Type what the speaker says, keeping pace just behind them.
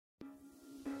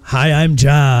Hi, I'm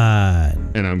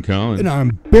John. And I'm Colin. And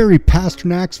I'm Barry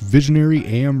Pasternak's Visionary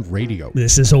AM Radio.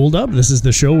 This is Hold Up. This is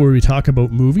the show where we talk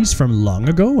about movies from long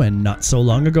ago and not so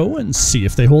long ago and see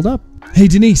if they hold up. Hey,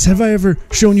 Denise, have I ever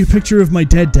shown you a picture of my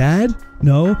dead dad?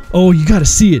 No? Oh, you gotta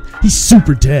see it. He's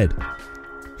super dead.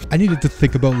 I needed to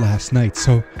think about last night,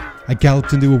 so I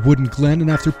galloped into a wooden glen,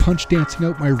 and after punch dancing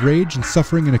out my rage and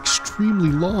suffering an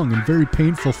extremely long and very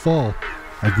painful fall,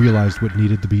 I realized what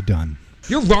needed to be done.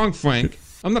 You're wrong, Frank.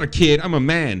 I'm not a kid, I'm a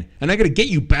man. And I gotta get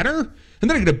you better, and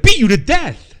then I gotta beat you to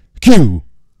death. Cue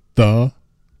the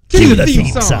theme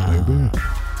song.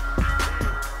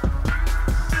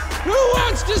 Who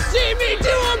wants to see me do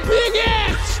a big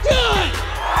ass stunt?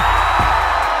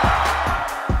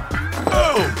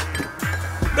 Oh,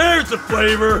 there's the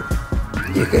flavor.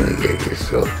 You're gonna get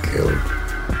yourself killed.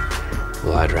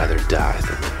 Well, I'd rather die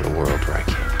than live in a world where I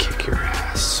can't kick your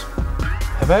ass.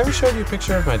 Have I ever showed you a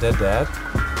picture of my dead dad?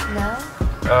 No.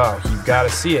 Oh, you gotta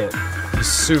see it. He's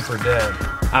super dead.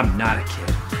 I'm not a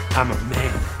kid. I'm a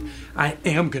man. I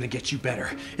am gonna get you better,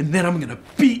 and then I'm gonna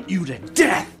beat you to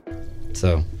death.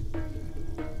 So,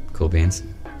 cool beans?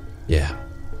 Yeah.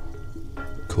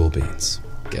 Cool beans.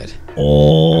 Good.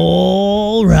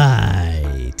 All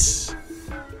right.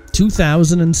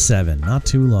 2007, not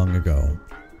too long ago.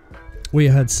 We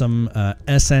had some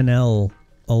SNL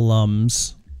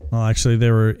alums. Well, actually, they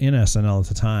were in SNL at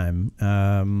the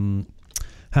time.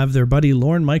 Have their buddy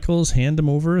Lorne Michaels hand them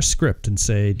over a script and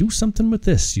say, do something with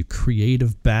this, you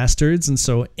creative bastards. And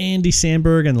so Andy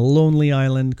Samberg and Lonely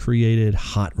Island created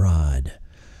Hot Rod.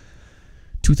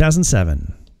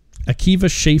 2007.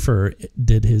 Akiva Schaffer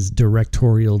did his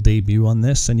directorial debut on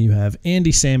this, and you have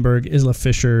Andy Samberg, Isla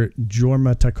Fisher,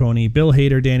 Jorma Taccone, Bill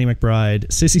Hader, Danny McBride,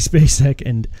 Sissy Spacek,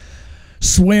 and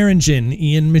Swearingen,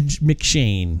 Ian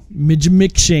McShane.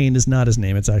 McShane is not his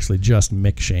name, it's actually just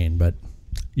McShane, but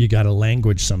you got a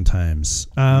language sometimes.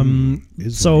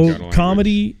 So a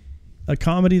comedy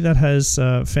that has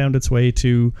found its way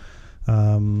to,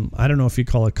 I don't know if you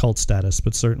call it cult status,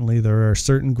 but certainly there are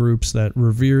certain groups that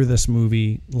revere this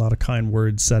movie. A lot of kind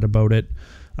words said about it.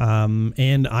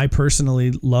 And I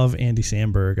personally love Andy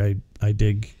Samberg. I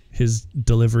dig his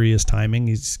delivery, his timing.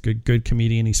 He's a good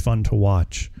comedian. He's fun to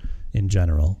watch in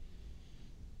general.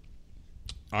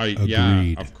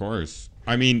 Yeah, of course.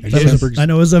 I mean, I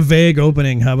know it was a vague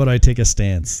opening. How about I take a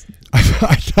stance?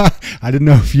 I didn't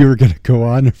know if you were going to go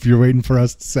on, if you're waiting for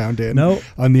us to sound in. No,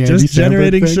 on the just Andy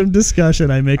generating thing. Some discussion.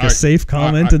 I make a safe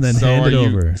comment and then hand it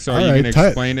over. So you can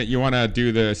explain it. You want to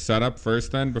do the setup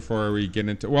first, then, before we get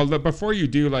into. Well, before you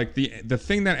do, like the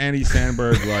thing that Andy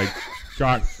Samberg like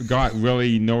got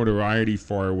really notoriety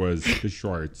for was the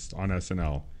shorts on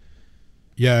SNL.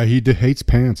 Yeah, he hates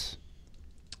pants.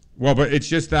 Well, but it's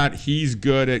just that he's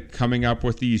good at coming up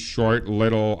with these short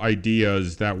little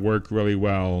ideas that work really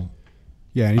well.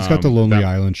 Yeah, and he's got the Lonely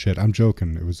Island shit. I'm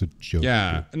joking. It was a joke.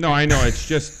 Yeah. No, I know. It's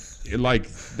just like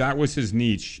that was his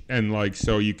niche. And like,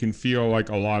 so you can feel like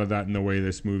a lot of that in the way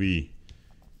this movie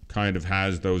kind of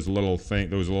has those little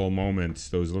those little moments,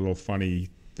 those little funny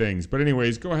things. But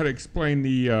anyways, go ahead and explain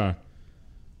the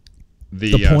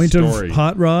point story. Of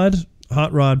Hot Rod.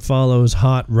 Hot Rod follows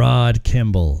Hot Rod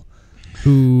Kimball,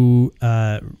 who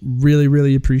really,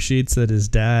 really appreciates that his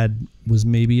dad was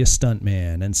maybe a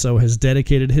stuntman, and so has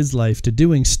dedicated his life to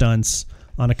doing stunts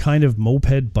on a kind of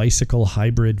moped bicycle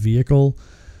hybrid vehicle.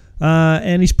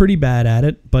 And he's pretty bad at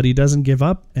it, but he doesn't give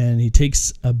up, and he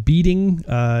takes a beating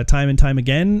time and time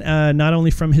again, not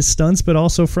only from his stunts, but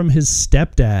also from his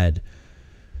stepdad,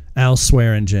 Al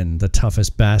Swearingen, the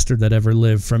toughest bastard that ever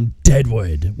lived from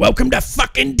Deadwood. Welcome to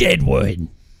fucking Deadwood.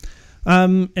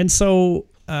 And so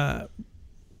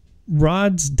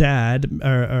Rod's dad,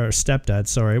 or stepdad,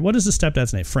 sorry. What is the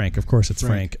stepdad's name? Frank. Of course it's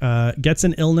Frank. Gets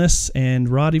an illness, and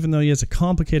Rod, even though he has a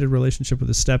complicated relationship with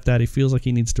his stepdad, he feels like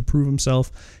he needs to prove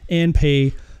himself and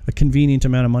pay a convenient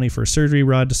amount of money for surgery.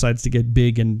 Rod decides to get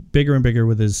bigger and bigger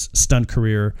with his stunt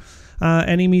career.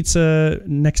 And he meets a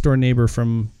next-door neighbor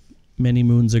from many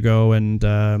moons ago,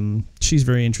 and she's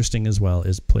very interesting as well,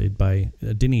 is played by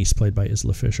Denise, played by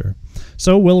Isla Fisher.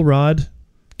 So will Rod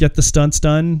get the stunts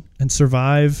done and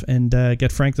survive and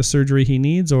get Frank the surgery he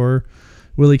needs, or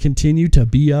will he continue to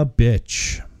be a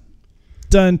bitch?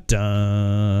 Dun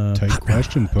dun. Tight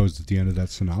question posed at the end of that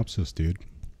synopsis, dude.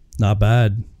 Not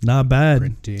bad.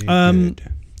 Pretty good.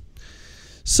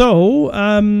 So,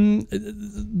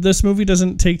 this movie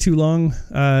doesn't take too long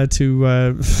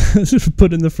to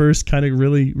put in the first kind of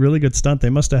really, really good stunt. They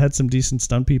must have had some decent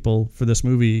stunt people for this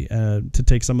movie to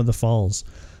take some of the falls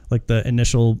like the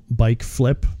initial bike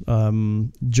flip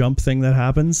jump thing that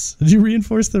happens. Did you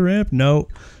reinforce the ramp? No.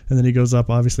 And then he goes up,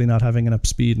 obviously not having enough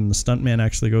speed, and the stuntman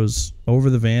actually goes over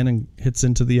the van and hits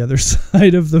into the other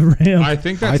side of the ramp. I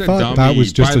think that's I thought dummy. that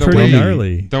was just By a the pretty way,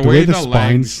 gnarly. The The way way the the spine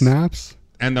legs snaps.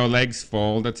 and the legs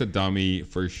fold, that's a dummy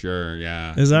for sure.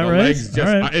 Yeah. Is that the right? Legs just,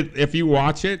 All right. if you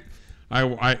watch it,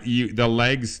 the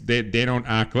legs they don't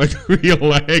act like real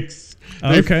legs.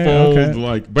 They Okay, fold okay.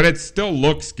 like, but it still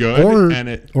looks good. Or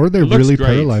they it looks really great.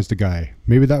 paralyzed a guy.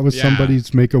 Maybe that was Yeah.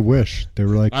 somebody's make-a-wish. They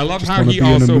were like, I love just how wanna he be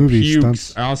in a also movie, pukes.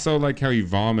 stunts. I also like how he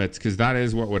vomits because that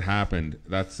is what would happen.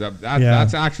 That's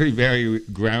actually very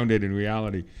grounded in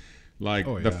reality. Like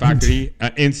Oh, the yeah. fact that he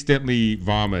instantly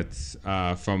vomits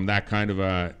from that kind of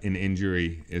an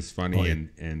injury is funny Oh, yeah.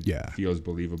 and Yeah. feels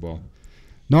believable.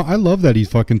 No, I love that he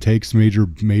fucking takes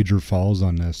major falls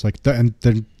on this. Like that, and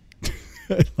then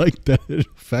I like that it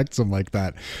affects him like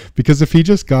that. Because if he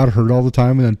just got hurt all the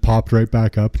time and then popped right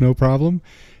back up, no problem,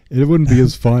 it wouldn't be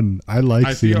as fun. I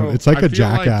like seeing him. It's like I a feel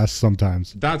like jackass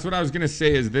sometimes. That's what I was gonna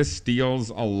say. Is this steals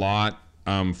a lot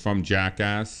from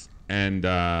Jackass, and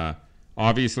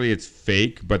obviously it's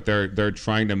fake, but they're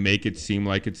trying to make it seem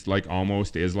like it's like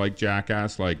almost is like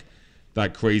Jackass, like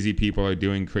that crazy people are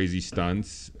doing crazy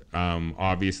stunts.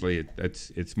 Obviously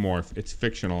it's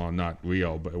fictional and not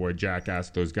real, but where Jackass,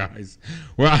 those guys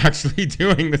were actually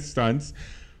doing the stunts.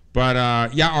 But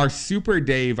our Super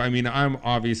Dave, I mean, I'm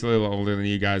obviously a little older than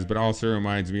you guys, but also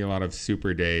reminds me a lot of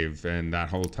Super Dave and that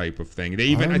whole type of thing. They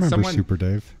even I remember Super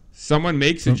Dave. Someone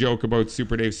makes a joke about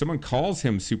Super Dave. Someone calls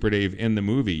him Super Dave in the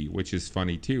movie, which is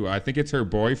funny too. I think it's her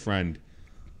boyfriend,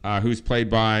 who's played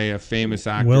by a famous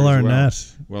actor. Will as well.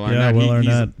 Arnett. Will Yeah, Arnett. Will He's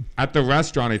Arnett. at the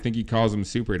restaurant. I think he calls him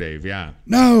Super Dave. Yeah.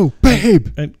 No, babe,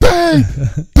 And- babe,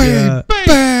 Yeah.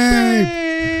 babe.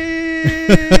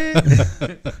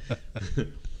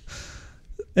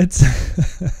 It's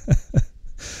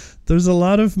there's a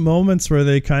lot of moments where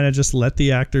they kind of just let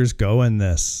the actors go in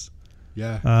this.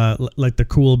 Yeah, Like the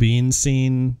Cool Beans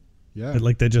scene. yeah.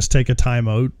 Like they just take a time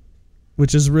out,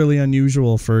 which is really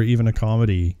unusual for even a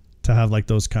comedy to have like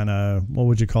those kind of, what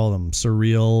would you call them?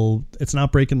 Surreal. It's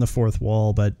not breaking the fourth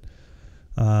wall, but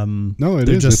No, it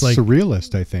they're is. just It's like,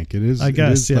 surrealist. I think it is. I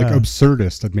guess, it is like yeah.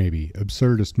 absurdist, maybe.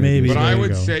 Absurdist, maybe. Maybe. But There I you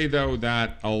would go. say though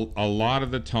that a lot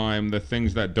of the time, the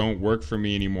things that don't work for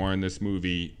me anymore in this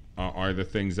movie are the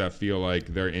things that feel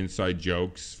like they're inside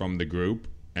jokes from the group,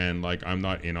 and like I'm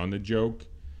not in on the joke,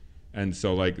 and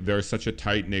so like they're such a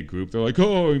tight knit group. They're like,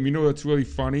 oh, you know, that's really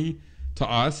funny to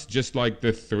us. Just like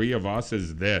the three of us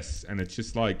is this, and it's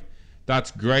just like that's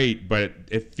great, but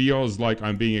it feels like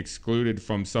I'm being excluded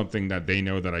from something that they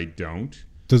know that I don't.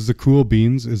 Does the Cool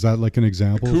Beans, is that like an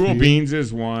example? for Cool you? Beans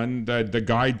is one. The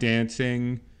guy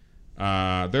dancing.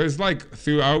 There's like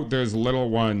throughout. There's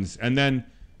little ones, and then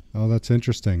Oh, that's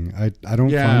interesting. I don't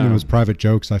Yeah. find them as private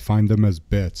jokes. I find them as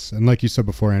bits. And like you said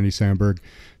before, Andy Samberg,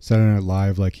 Saturday Night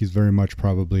Live, like he's very much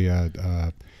probably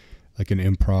like an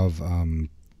improv,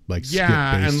 like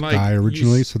Yeah, and, skit-based like, guy you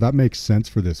originally. s- So that makes sense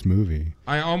for this movie.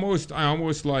 I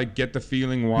almost like get the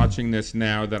feeling watching this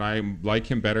now that I like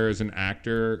him better as an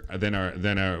actor than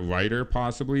a writer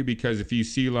possibly, because if you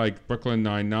see like Brooklyn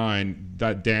Nine-Nine,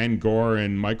 that Dan Gore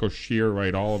and Michael Shear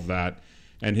write all of that.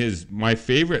 And my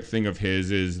favorite thing of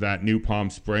his is that New Palm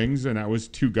Springs, and that was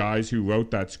two guys who wrote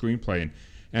that screenplay. And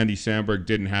Andy Samberg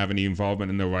didn't have any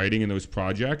involvement in the writing in those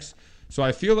projects. So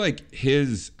I feel like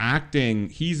his acting,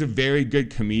 he's a very good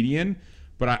comedian,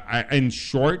 but I in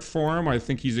short form, I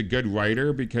think he's a good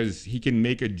writer because he can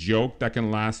make a joke that can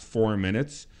last 4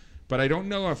 minutes. But I don't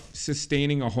know if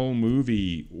sustaining a whole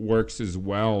movie works as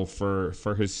well for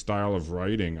his style of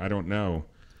writing. I don't know.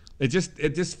 It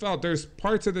just felt, there's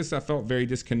parts of this that felt very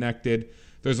disconnected.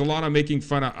 There's a lot of making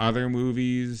fun of other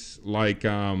movies, like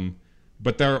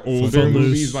but there are older Footloose.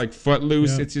 movies like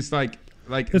Footloose. Yeah. It's just like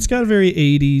it's got a very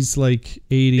 80s, like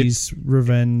 80s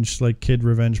revenge, like kid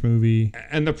revenge movie.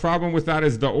 and the problem with that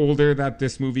is the older that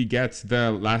this movie gets,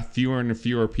 the fewer and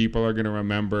fewer people are going to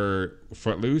remember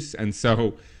Footloose, and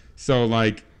so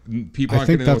like people. I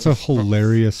think that's a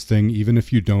hilarious thing, even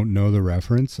if you don't know the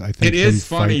reference. I think It is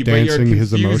him funny, fight but you're dancing his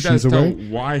confused emotions as to away.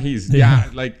 why he's Yeah.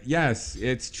 yes,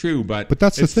 it's true, but But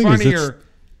that's the it's thing, is funnier.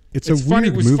 It's It's a funny.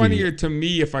 weird It was movie. funnier to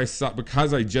me if I saw,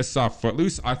 because I just saw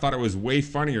Footloose. I thought it was way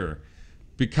funnier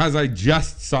because I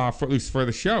just saw Footloose for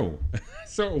the show,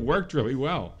 so it worked really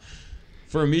well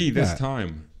for me this Yeah.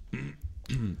 time.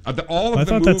 All of I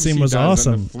the thought that moves scene he was does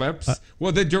and awesome. the flips.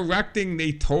 Well, the directing,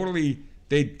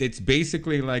 it's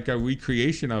basically like a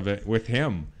recreation of it with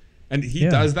him, and he Yeah.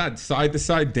 does that side to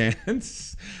side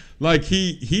dance. Like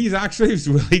he's actually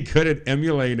really good at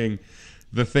emulating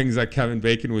the things that Kevin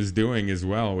Bacon was doing as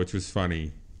well, which was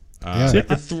funny. Like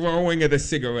the throwing of the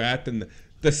cigarette and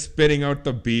the spitting out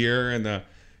the beer and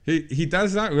he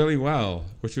does that really well,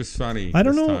 which was funny. I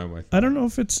don't know. I don't know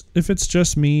if it's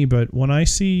just me, but when I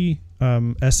see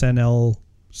SNL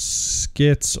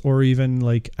skits or even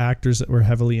like actors that were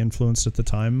heavily influenced at the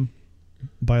time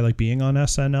by like being on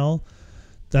SNL,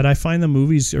 that I find the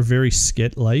movies are very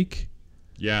skit-like.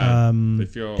 Yeah, they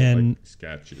feel like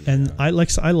sketches. And I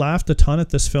laughed a ton at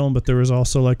this film, but there was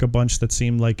also like a bunch that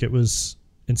seemed like it was,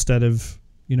 instead of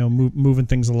moving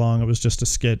things along, it was just a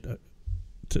skit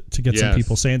to get some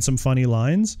people saying some funny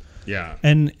lines. Yeah,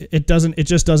 and it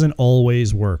just doesn't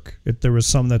always work. There was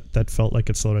some that felt like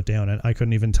it slowed it down, and I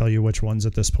couldn't even tell you which ones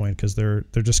at this point because they're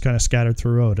just kind of scattered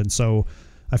throughout. And so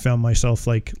I found myself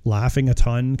like laughing a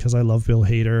ton because I love Bill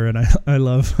Hader and I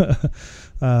love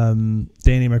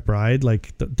Danny McBride.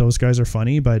 Like those guys are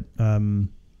funny, but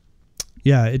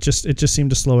yeah, it just seemed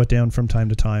to slow it down from time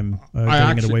to time,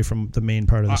 getting it away from the main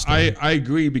part of the story. I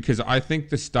agree, because I think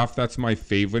the stuff that's my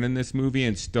favorite in this movie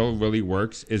and still really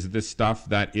works is the stuff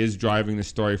that is driving the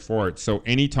story forward. So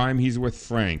anytime he's with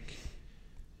Frank,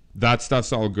 that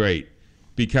stuff's all great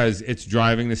because it's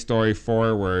driving the story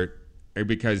forward,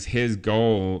 because his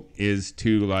goal is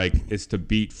to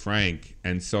beat Frank,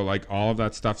 and so like all of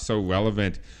that stuff's so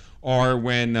relevant. Or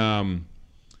when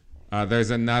there's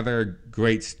another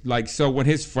great, like, so when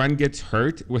his friend gets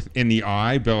hurt in the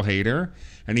eye, Bill Hader,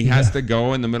 and he has to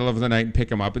go in the middle of the night and pick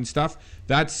him up and stuff,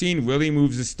 that scene really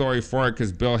moves the story forward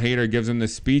because Bill Hader gives him the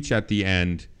speech at the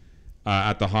end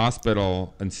at the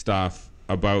hospital and stuff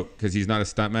about, because he's not a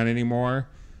stuntman anymore.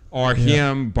 Or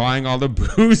him buying all the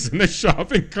booze in the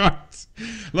shopping cart.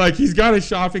 Like, he's got a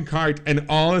shopping cart and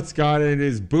all it's got in it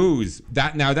is booze.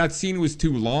 That scene was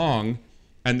too long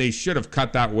and they should have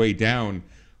cut that way down.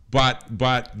 But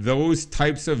those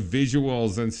types of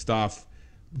visuals and stuff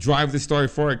drive the story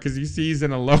forward because he sees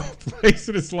in a low place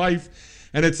in his life,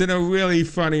 and it's in a really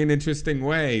funny and interesting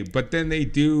way. But then they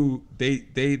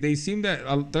seem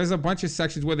to there's a bunch of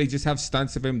sections where they just have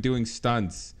stunts of him doing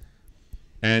stunts.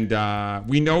 And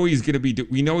we know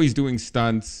he's doing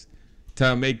stunts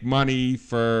to make money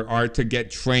or to get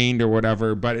trained or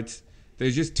whatever, but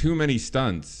there's just too many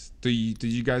stunts. Did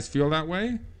you guys feel that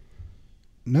way?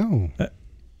 No.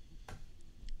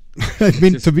 I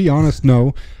mean, to be honest,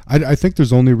 no. I think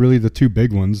there's only really the two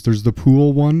big ones. There's the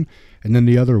pool one and then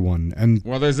the other one. And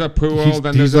well, there's a pool,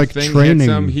 then there's like a thing hits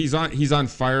him. He's on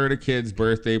fire at a kid's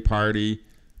birthday party.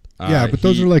 Yeah, but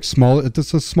those are like small.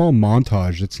 It's a small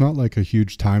montage. It's not like a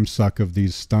huge time suck of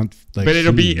these stunt. Like, but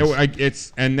it'll scenes.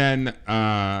 It's and then.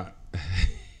 Yeah,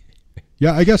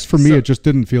 I guess for me it just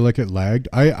didn't feel like it lagged.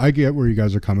 I get where you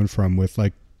guys are coming from with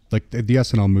like the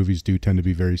SNL movies do tend to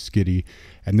be very skitty,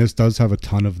 and this does have a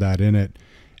ton of that in it.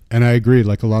 And I agree.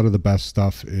 Like a lot of the best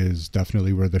stuff is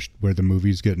definitely where the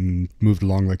movie's getting moved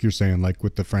along, like you're saying, like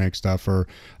with the Frank stuff, or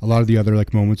a lot of the other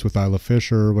like moments with Isla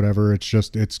Fisher or whatever.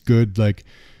 It's good, like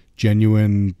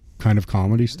genuine kind of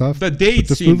comedy stuff. The date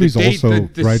but scene, movie's also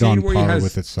the right on where par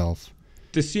with itself.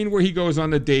 The scene where he goes on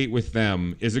the date with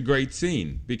them is a great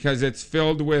scene because it's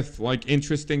filled with like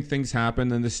interesting things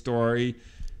happen in the story.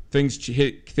 Things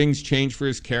change for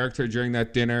his character during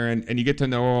that dinner, and you get to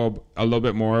know a little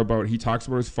bit more about. He talks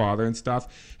about his father and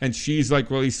stuff, and she's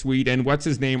like really sweet. And what's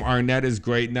his name? Arnett is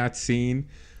great in that scene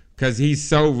because he's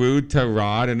so rude to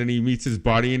Rod, and then he meets his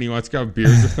buddy and he wants to have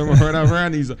beers with him or whatever,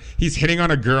 and he's hitting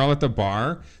on a girl at the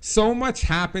bar. So much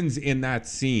happens in that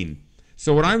scene.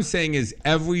 So what I'm saying is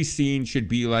every scene should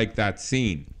be like that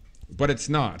scene, but it's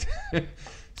not.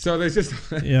 So there's just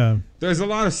there's a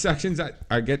lot of sections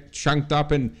that get chunked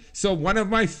up. And so one of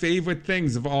my favorite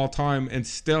things of all time and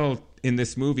still in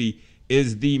this movie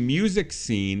is the music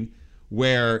scene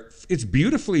where it's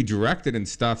beautifully directed and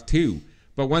stuff too.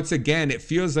 But once again, it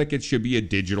feels like it should be a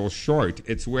digital short.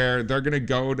 It's where they're going to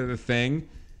go to the thing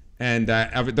and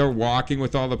they're walking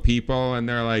with all the people and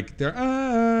they're like,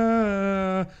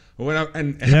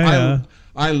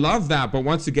 I love that, but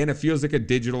once again, it feels like a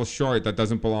digital short that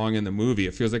doesn't belong in the movie.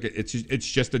 It feels like it's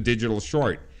just a digital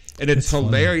short, and it's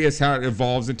hilarious how it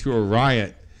evolves into a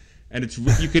riot. And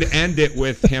you could end it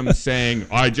with him saying,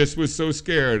 "I just was so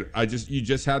scared. You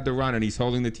just had to run," and he's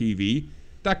holding the TV.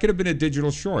 That could have been a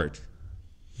digigal short.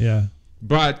 Yeah.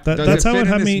 But that's how it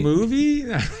had me. Movie.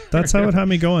 That's how it had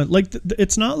me going. Like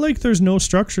it's not like there's no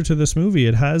structure to this movie.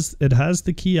 It has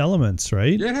the key elements,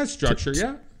 right? Yeah, it has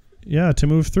structure. Yeah, to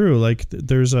move through. Like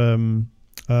there's a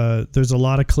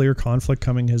lot of clear conflict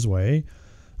coming his way.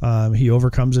 He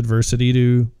overcomes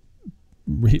adversity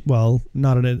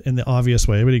not in the obvious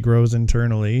way, but he grows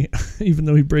internally, even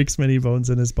though he breaks many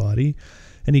bones in his body.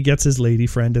 and he gets his lady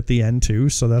friend at the end too.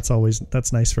 So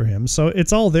that's nice for him. So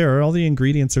it's all there. All the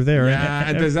ingredients are there. Yeah,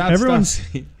 and does that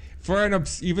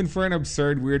stuff, even for an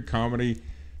absurd weird comedy,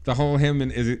 the whole him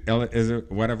and is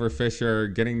it whatever Fisher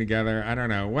getting together? I don't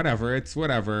know. Whatever. It's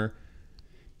whatever.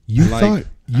 You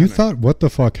thought what the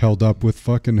fuck held up with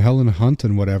fucking Helen Hunt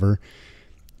and whatever.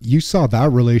 You saw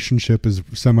that relationship as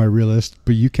semi-realist,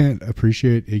 but you can't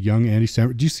appreciate a young Andy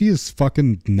Samberg. Do you see his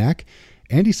fucking neck?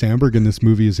 Andy Samberg in this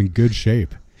movie is in good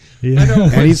shape. Yeah,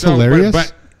 and he's hilarious.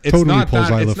 But it's totally not pulls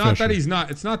that. Isla It's not Fisher. that he's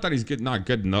not. It's not that he's not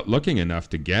good looking enough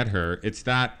to get her. It's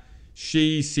that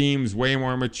she seems way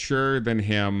more mature than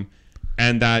him,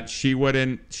 and that she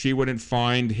wouldn't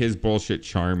find his bullshit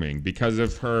charming because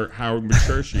of how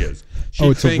mature she is.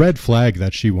 It's a red flag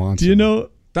that she wants. Do you know?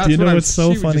 That's do you know what what's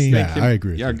so funny? Yeah, I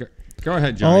agree. Yeah, go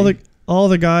ahead, Johnny. All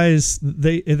the guys,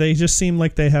 they just seem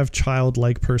like they have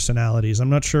childlike personalities. I'm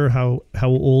not sure how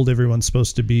old everyone's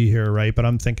supposed to be here, right? But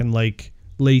I'm thinking like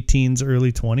late teens,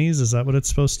 early 20s. Is that what it's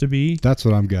supposed to be? That's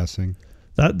what I'm guessing.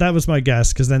 That was my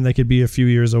guess, because then they could be a few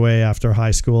years away after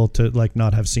high school to like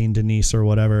not have seen Denise or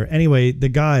whatever. Anyway, the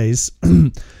guys.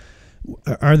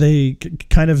 Are they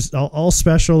kind of all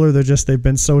special, or they've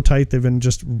been so tight they've been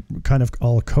just kind of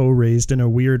all co-raised in a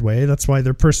weird way? That's why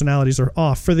their personalities are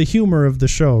off for the humor of the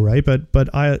show, right? But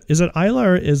is it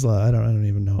Isla or Isla? I don't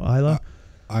even know. Isla.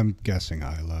 I'm guessing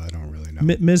Isla. I don't really know.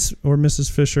 Ms. or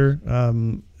Mrs. Fisher.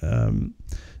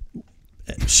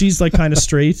 She's like kind of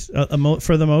straight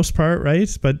for the most part,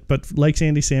 right? But likes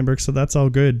Andy Samberg, so that's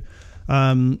all good.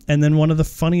 And then one of the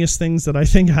funniest things that I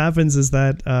think happens is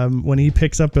that when he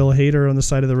picks up Bill Hader on the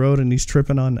side of the road and he's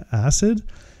tripping on acid,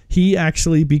 he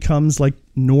actually becomes like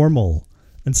normal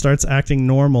and starts acting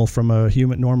normal from a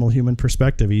normal human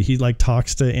perspective. He like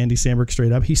talks to Andy Samberg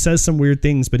straight up. He says some weird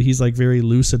things, but he's like very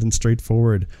lucid and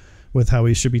straightforward with how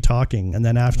he should be talking. And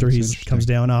then after he comes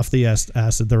down off the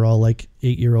acid, they're all like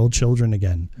 8-year-old children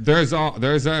again. There's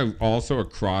also a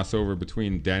crossover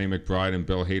between Danny McBride and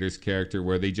Bill Hader's character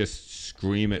where they just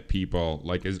scream at people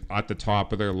like is at the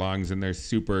top of their lungs, and they're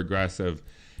super aggressive,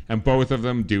 and both of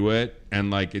them do it. And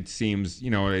like it seems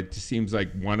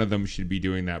like one of them should be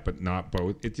doing that, but not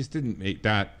both. It just didn't make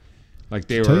that like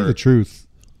they were. To tell you the truth,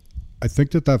 I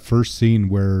think that first scene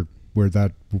where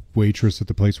that waitress at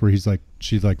the place where she's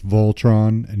like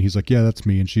Voltron, and he's like, yeah, that's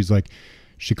me, and she's like,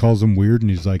 she calls him weird, and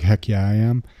he's like, heck yeah, I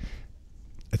am.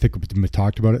 I think we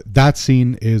talked about it. That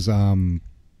scene is I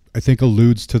think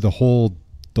alludes to the whole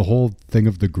thing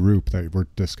of the group that we're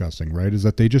discussing, right? Is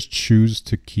that they just choose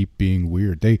to keep being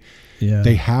weird. They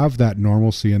have that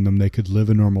normalcy in them. They could live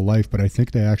a normal life, but I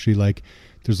think they actually like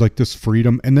there's like this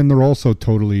freedom, and then they're also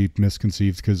totally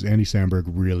misconceived because Andy Samberg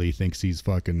really thinks he's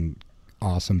fucking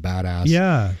awesome badass.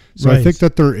 Yeah. So right. I think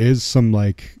that there is some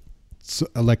like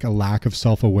a lack of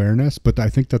self-awareness, but I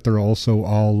think that they're also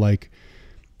all like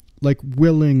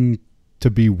willing to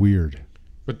be weird.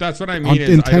 But that's what I mean is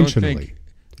intentionally.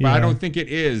 I don't think it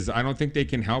is. I don't think they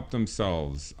can help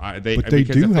themselves. But they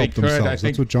do help themselves.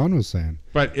 That's what John was saying.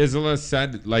 But Isla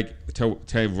said, like, to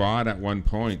Rod at one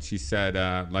point, she said,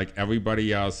 like,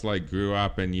 everybody else, like, grew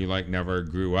up and you, like, never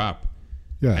grew up.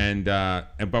 Yeah.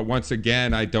 But once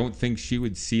again, I don't think she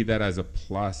would see that as a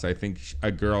plus. I think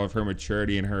a girl of her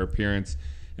maturity and her appearance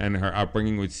and her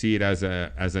upbringing would see it as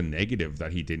a negative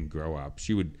that he didn't grow up.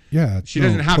 She would. Yeah. She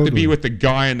doesn't have to be with the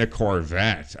guy in the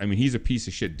Corvette. I mean, he's a piece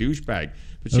of shit douchebag.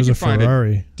 But she can find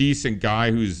a decent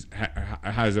guy who's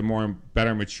has a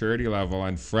better maturity level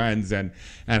and friends and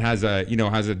has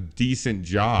a decent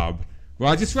job.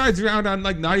 Well, just rides around on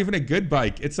like not even a good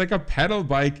bike. It's like a pedal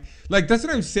bike. Like that's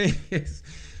what I'm saying. Is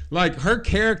like her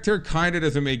character kind of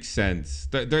doesn't make sense.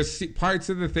 There's parts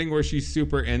of the thing where she's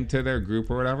super into their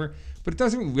group or whatever, but it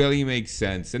doesn't really make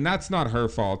sense. And that's not her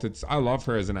fault. I love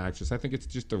her as an actress. I think it's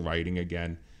just the writing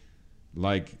again.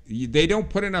 Like they don't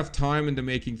put enough time into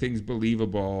making things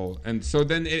believable, and so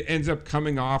then it ends up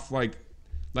coming off like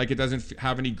it doesn't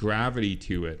have any gravity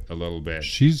to it a little bit.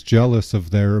 She's jealous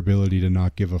of their ability to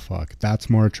not give a fuck. That's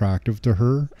more attractive to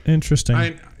her. Interesting.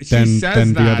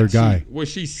 Than the other guy.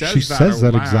 She says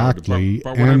that exactly.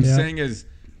 But what I'm saying is,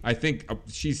 I think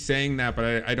she's saying that,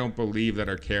 but I don't believe that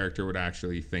her character would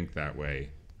actually think that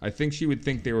way. I think she would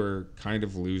think they were kind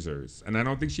of losers, and I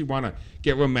don't think she'd want to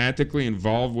get romantically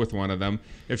involved with one of them.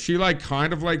 If she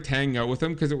kind of liked hanging out with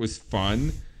them because it was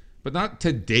fun, but not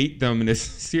to date them in a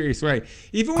serious way.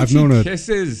 Even when she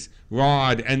kisses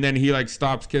Rod and then he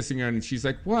stops kissing her and she's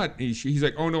like, what? He's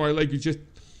like, oh no, I like you just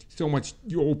so much,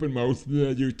 you open mouth,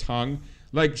 your tongue.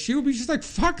 Like, she would be just like,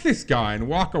 fuck this guy and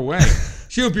walk away.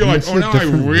 She would be like, oh, now I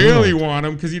really want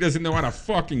him because he doesn't know how to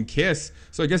fucking kiss.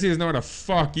 So I guess he doesn't know how to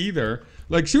fuck either.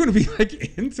 Like, she wouldn't be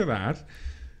into that.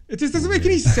 It just doesn't make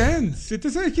any sense. It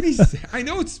doesn't make any sense. I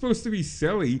know it's supposed to be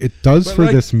silly. It does but, for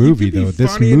like, this it movie, could be though.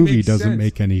 This funny, it movie makes doesn't sense.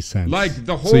 make any sense. Like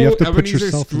the whole So you have to put Ebenezer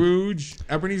yourself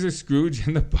Scrooge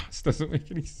and the bus doesn't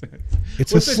make any sense.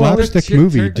 It's What's a the slapstick chip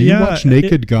movie. turkey? Do you Yeah, watch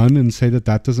Naked Gun and say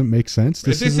that doesn't make sense?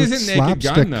 This This is a isn't Naked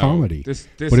slapstick Gun, though. comedy. This-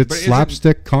 but it's but isn't-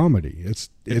 slapstick comedy.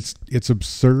 It's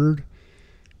absurd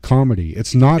comedy.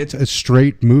 It's not a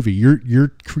straight movie.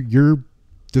 You're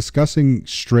discussing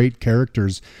straight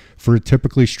characters for a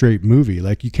typically straight movie.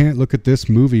 Like, you can't look at this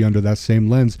movie under that same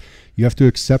lens. You have to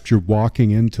accept you're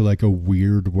walking into like a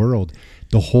weird world.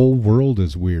 The whole world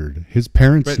is weird. His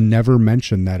parents never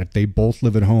mention that if they both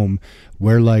live at home,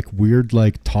 wear like weird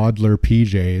like toddler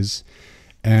PJs,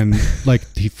 and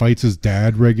like he fights his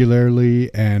dad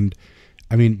regularly. And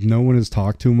I mean, no one has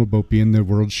talked to him about being the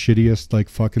world's shittiest like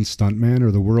fucking stuntman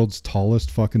or the world's tallest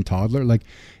fucking toddler. Like,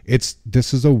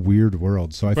 this is a weird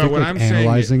world. So I think like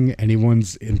analyzing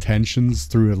anyone's intentions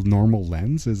through a normal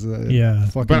lens is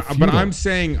fucking But futile.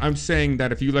 I'm saying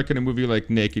that if you look at a movie like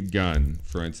Naked Gun,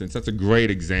 for instance, that's a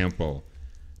great example.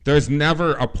 There's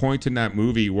never a point in that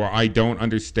movie where I don't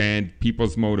understand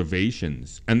people's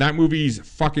motivations. And that movie's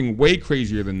fucking way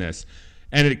crazier than this.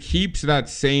 And it keeps that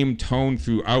same tone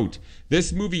throughout.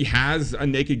 This movie has a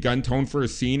Naked Gun tone for a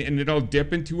scene, and it'll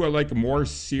dip into a like more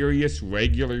serious,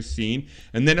 regular scene,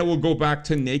 and then it will go back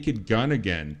to Naked Gun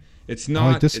again. It's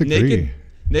not I disagree.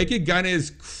 Naked Gun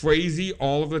is crazy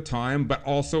all of the time, but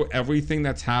also everything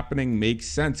that's happening makes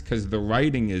sense because the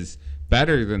writing is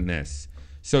better than this.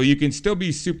 So you can still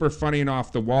be super funny and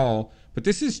off the wall, but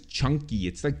this is chunky.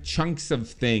 It's like chunks of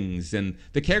things, and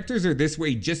the characters are this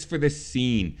way just for this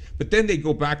scene, but then they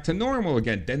go back to normal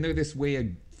again. Then they're this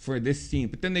way for this scene,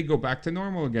 but then they go back to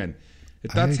normal again.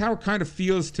 That's how it kind of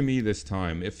feels to me this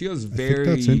time. It feels very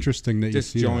that's interesting that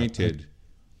disjointed.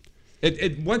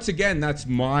 It once again, that's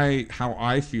how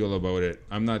I feel about it.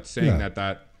 I'm not saying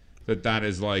that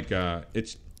is like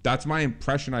that's my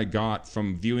impression I got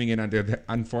from viewing it under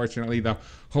unfortunately the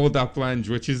hold up lens,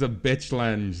 which is a bitch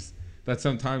lens that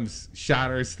sometimes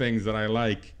shatters things that I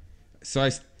like. So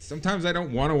sometimes I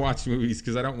don't want to watch movies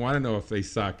because I don't want to know if they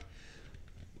suck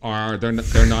or they're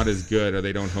not as good or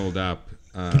they don't hold up.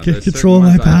 I can control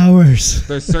my powers.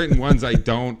 There's certain ones I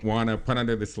don't want to put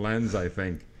under this lens, I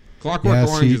think. Clockwork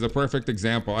Orange is a perfect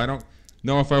example. I don't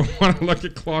know if I want to look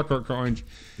at Clockwork Orange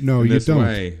No, you don't.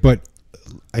 way. But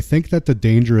I think that the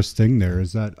dangerous thing there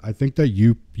is that I think that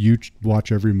you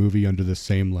watch every movie under the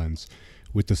same lens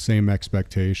with the same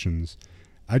expectations.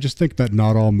 I just think that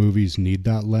not all movies need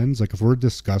that lens. Like, if we're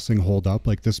discussing Hold Up,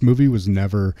 like, this movie was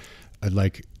never a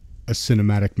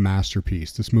cinematic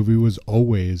masterpiece. This movie was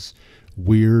always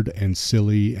weird and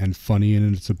silly and funny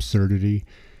in its absurdity.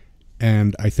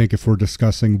 And I think if we're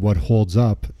discussing what holds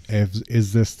up,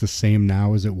 is this the same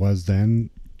now as it was then?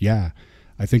 Yeah.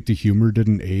 I think the humor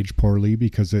didn't age poorly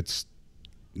because it's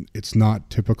not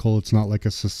typical. It's not like a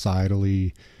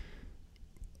societally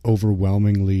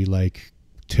overwhelmingly like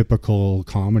typical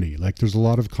comedy. Like, there's a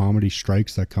lot of comedy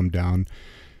strikes that come down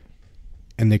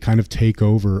and they kind of take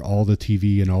over all the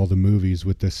TV and all the movies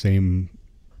with the same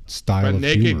style of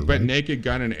humor. But Naked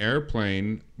Gun and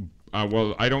Airplane,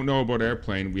 well, I don't know about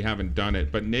Airplane. We haven't done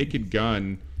it. But Naked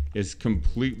Gun is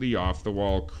completely off the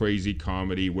wall, crazy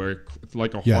comedy where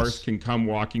like a horse can come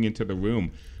walking into the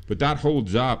room. But that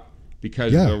holds up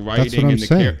because the writing and the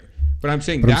character. But I'm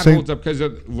saying holds up because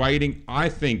of writing. I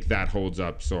think that holds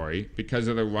up, because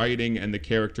of the writing and the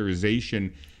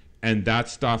characterization. And that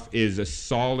stuff is a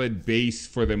solid base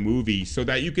for the movie so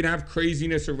that you can have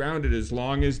craziness around it as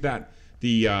long as that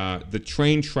the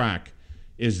train track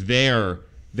is there.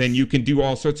 Then you can do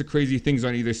all sorts of crazy things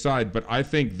on either side. But I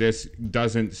think this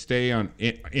doesn't stay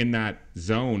in that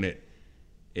zone.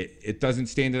 It doesn't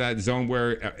stay into that zone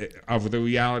where of the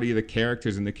reality of the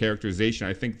characters and the characterization.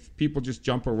 I think people just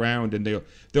jump around and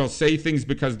they'll say things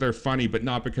because they're funny, but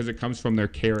not because it comes from their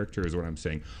character is what I'm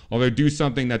saying. Or they'll do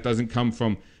something that doesn't come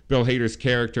from Bill Hader's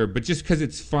character, but just because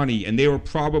it's funny, and they were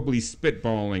probably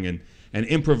spitballing and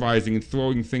improvising and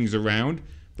throwing things around.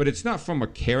 But it's not from a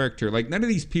character. Like, none of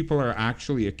these people are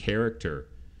actually a character.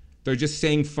 They're just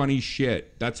saying funny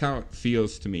shit. That's how it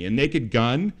feels to me. And Naked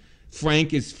Gun,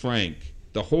 Frank is Frank.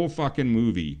 The whole fucking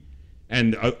movie.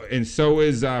 And so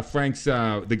is Frank's,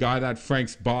 the guy that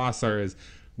Frank's boss or is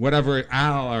whatever,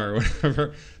 Al or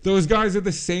whatever. Those guys are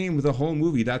the same with the whole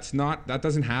movie. That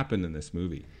doesn't happen in this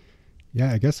movie.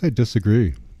 Yeah, I guess I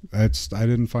disagree. I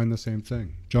didn't find the same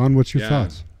thing. John, what's your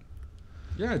thoughts?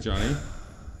 Yeah, Johnny.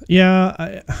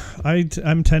 Yeah,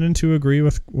 I'm tending to agree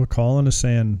with what Colin is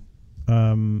saying.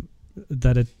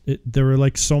 That there were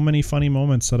like so many funny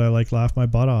moments that I like laughed my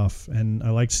butt off, and I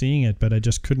liked seeing it, but I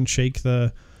just couldn't shake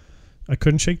I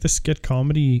couldn't shake the skit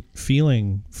comedy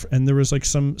feeling, and there was like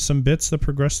some bits that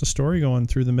progressed the story going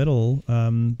through the middle,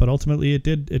 but ultimately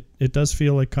it does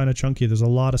feel like kind of chunky. There's a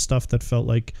lot of stuff that felt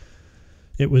like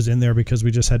it was in there because we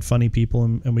just had funny people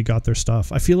and we got their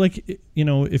stuff. I feel like, you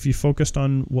know, if you focused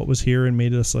on what was here and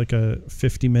made this like a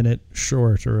 50-minute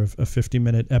short or a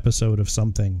 50-minute episode of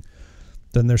something,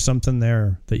 then there's something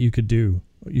there that you could do.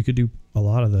 You could do a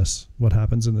lot of this, what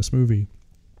happens in this movie,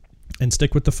 and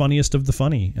stick with the funniest of the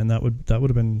funny, and that would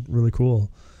have been really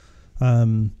cool.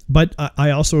 But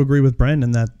I also agree with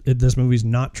Brendan that this movie's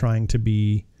not trying to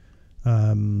be.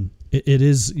 It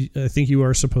is. I think you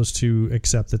are supposed to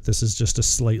accept that this is just a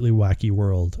slightly wacky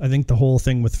world. I think the whole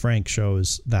thing with Frank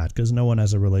shows that, because no one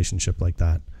has a relationship like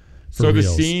that. So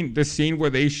the scene where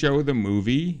they show the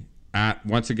movie at,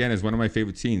 once again, is one of my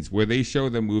favorite scenes, where they show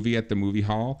the movie at the movie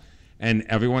hall and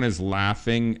everyone is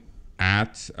laughing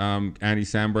at Andy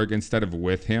Samberg instead of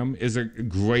with him, is a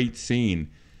great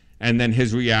scene. And then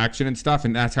his reaction and stuff,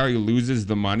 and that's how he loses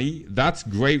the money. That's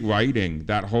great writing,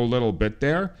 that whole little bit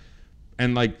there.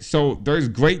 And like, so there's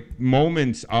great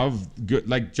moments of good,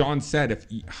 like John said,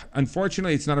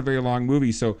 unfortunately it's not a very long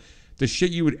movie, so the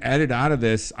shit you would edit out of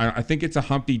this, I think it's a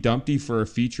Humpty Dumpty for a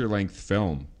feature length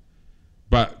film.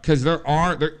 But because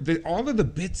all of the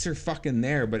bits are fucking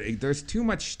there, but there's too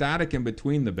much static in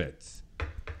between the bits.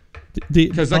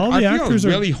 Because like, I feel it's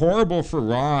really horrible for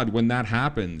Rod when that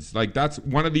happens. Like, that's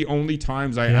one of the only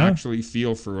times I actually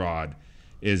feel for Rod,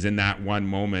 is in that one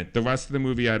moment. The rest of the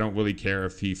movie, I don't really care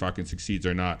if he fucking succeeds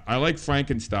or not. I like Frank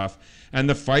and stuff. And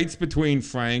the fights between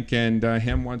Frank and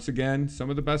him, once again, some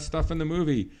of the best stuff in the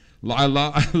movie. I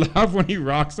love when he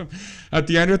rocks him at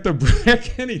the end with the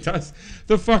brick and he does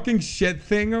the fucking shit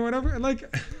thing or whatever.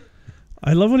 Like,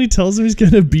 I love when he tells him he's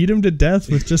going to beat him to death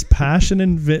with just passion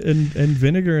and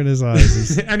vinegar in his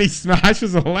eyes. And he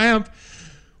smashes a lamp.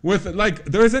 With, like,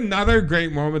 there's another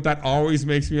great moment that always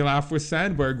makes me laugh with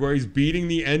Sandberg, where he's beating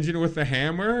the engine with a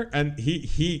hammer, and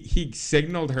he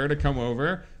signaled her to come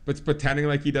over, but's pretending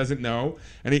like he doesn't know,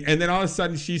 and then all of a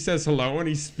sudden she says hello, and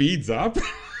he speeds up,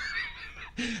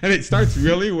 and it starts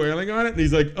really wailing on it, and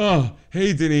he's like, "Oh,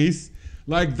 hey Denise."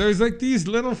 Like, there's like these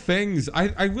little things.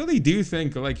 I really do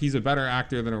think like he's a better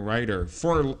actor than a writer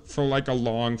for like a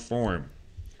long form.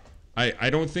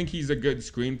 I don't think he's a good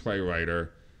screenplay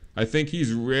writer. I think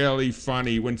he's really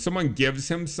funny. When someone gives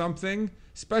him something,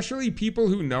 especially people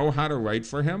who know how to write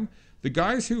for him, the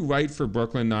guys who write for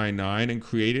Brooklyn Nine-Nine and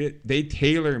created it, they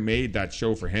tailor-made that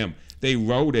show for him. They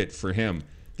wrote it for him.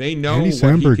 They know Andy what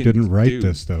Samberg he can didn't write do.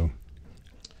 this, though.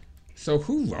 So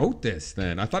who wrote this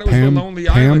then? I thought it was The Lonely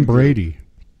Island. Pam Brady.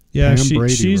 Yeah, Pam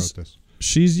Brady wrote this.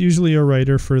 She's usually a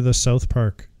writer for the South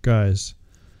Park guys.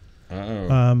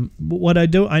 What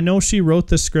I know she wrote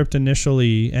the script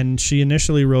initially, and she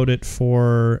initially wrote it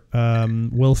for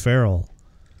Will Ferrell.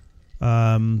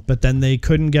 But then they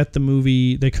couldn't get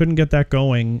that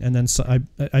going, and then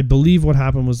I believe what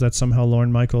happened was that somehow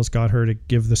Lorne Michaels got her to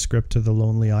give the script to the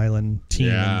Lonely Island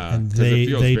team, and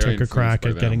they took a crack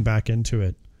at getting back into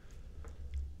it.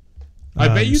 I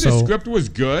bet you the script was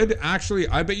good. Actually,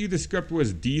 I bet you the script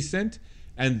was decent.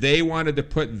 And they wanted to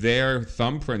put their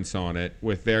thumbprints on it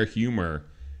with their humor.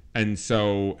 And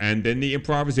then the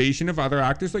improvisation of other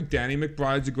actors, like Danny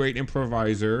McBride's a great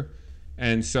improviser.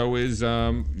 And so is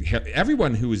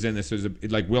everyone who was in this, is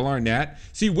like Will Arnett.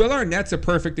 See, Will Arnett's a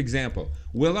perfect example.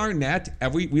 Will Arnett,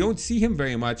 we don't see him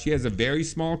very much. He has a very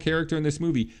small character in this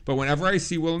movie. But whenever I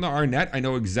see Will Arnett, I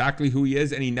know exactly who he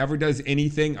is. And he never does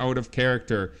anything out of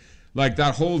character. Like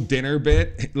that whole dinner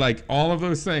bit, like all of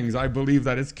those things, I believe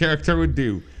that his character would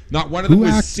do. Not one of them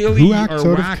was silly who acts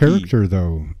or out wacky. Of character,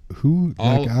 though? Who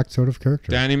acts out of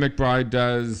character? Danny McBride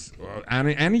does.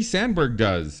 Andy Samberg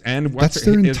does. And that's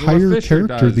their entire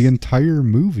character, the entire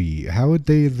movie. How would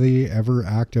they ever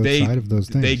act outside of those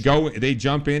things? They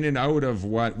jump in and out of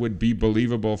what would be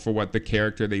believable for what the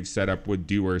character they've set up would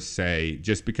do or say,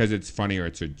 just because it's funny or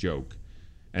it's a joke.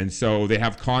 And so they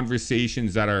have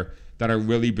conversations that are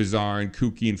really bizarre and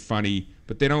kooky and funny,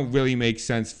 but they don't really make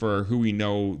sense for who we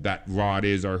know that Rod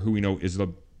is or who we know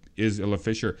is Isla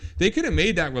Fisher. They could have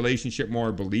made that relationship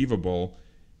more believable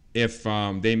if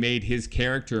they made his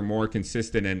character more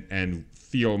consistent and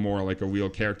feel more like a real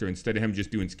character instead of him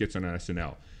just doing skits on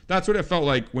SNL. That's what it felt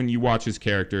like when you watch his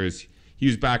characters. He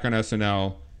was back on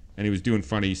SNL and he was doing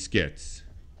funny skits.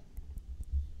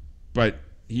 But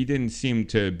he didn't seem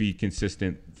to be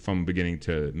consistent from beginning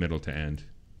to middle to end.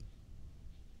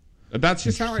 That's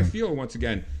just how I feel once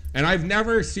again. And I've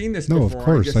never seen this before. No, of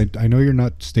course. I know you're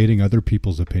not stating other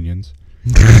people's opinions.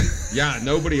 Yeah,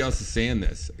 nobody else is saying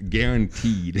this.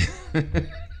 Guaranteed.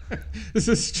 This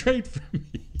is straight from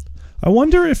me. I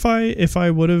wonder if I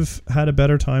would have had a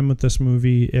better time with this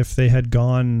movie if they had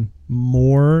gone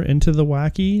more into the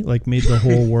wacky, like made the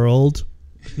whole world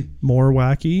more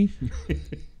wacky.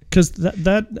 Because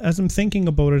that as I'm thinking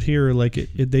about it here, like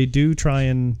they do try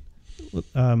and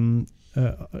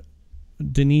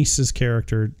Denise's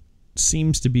character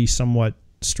seems to be somewhat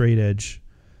straight edge,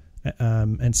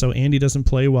 and so Andy doesn't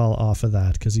play well off of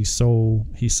that because he's so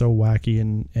wacky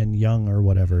and young or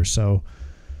whatever. So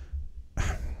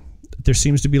there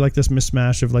seems to be like this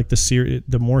mismatch of like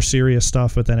the more serious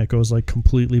stuff, but then it goes like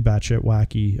completely batshit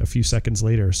wacky a few seconds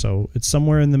later. So it's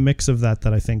somewhere in the mix of that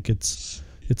I think it's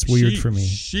weird for me.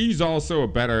 She's also a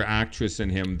better actress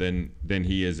in him than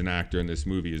he is an actor in this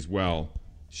movie as well.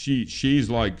 She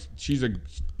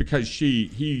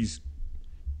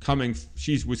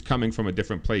was coming from a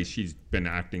different place. She's been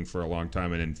acting for a long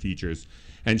time and in features,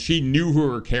 and she knew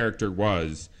who her character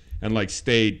was and like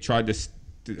tried to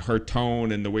her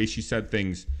tone and the way she said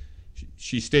things.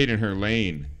 She stayed in her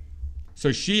lane.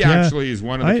 So she actually is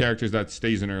one of the characters that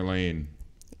stays in her lane.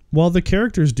 Well, the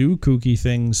characters do kooky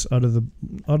things out of the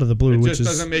blue, which just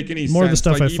doesn't make any more sense. Of the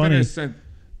stuff like, I funny.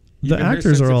 The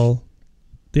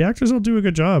actors all do a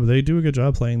good job. They do a good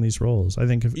job playing these roles. I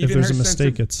think if there's a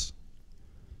mistake, it's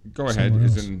go ahead.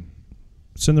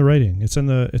 It's in the writing. It's in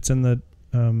the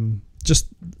just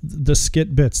the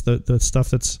skit bits. The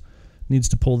stuff that's needs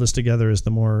to pull this together is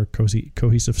the more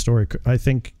cohesive story. I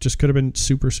think just could have been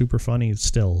super super funny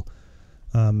still,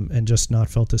 and just not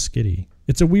felt as skitty.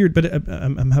 It's a weird, but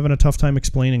I'm having a tough time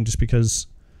explaining just because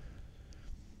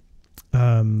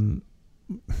you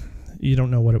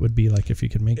don't know what it would be like if you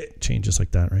could make changes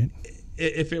like that, right?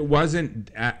 If it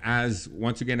wasn't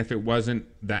if it wasn't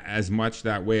that as much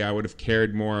that way, I would have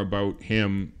cared more about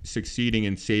him succeeding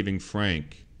in saving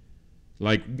Frank.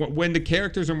 Like when the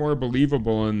characters are more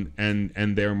believable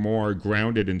and they're more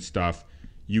grounded and stuff,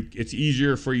 it's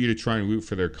easier for you to try and root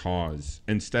for their cause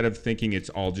instead of thinking it's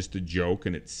all just a joke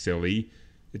and it's silly.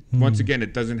 Once again,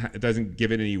 it doesn't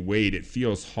give it any weight. It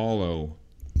feels hollow.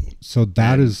 So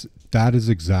that is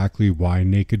exactly why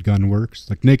Naked Gun works.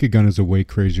 Like Naked Gun is a way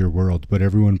crazier world, but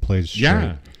everyone plays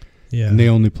straight. Yeah. And they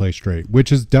only play straight,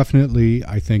 which is definitely,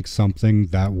 I think, something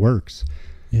that works.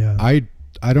 Yeah. I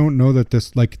don't know that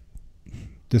this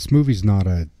movie's not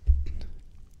a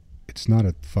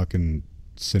fucking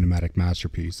cinematic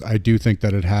masterpiece. I do think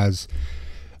that it has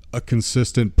a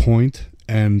consistent point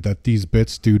and that these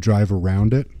bits do drive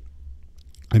around it.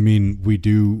 I mean, we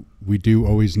do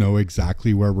always know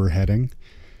exactly where we're heading,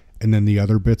 and then the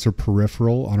other bits are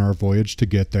peripheral on our voyage to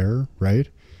get there, right?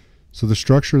 So the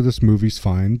structure of this movie's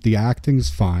fine. The acting's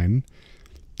fine.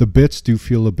 The bits do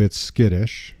feel a bit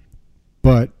skittish,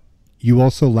 but you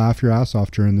also laugh your ass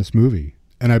off during this movie.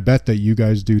 And I bet that you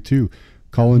guys do too.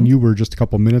 Colin, you were just a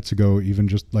couple minutes ago even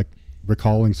just like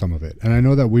recalling some of it. And I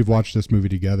know that we've watched this movie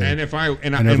together. And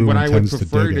what I would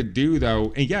prefer to do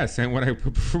though, and what I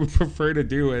prefer to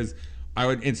do is I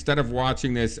would, instead of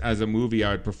watching this as a movie,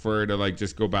 I would prefer to like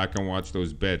just go back and watch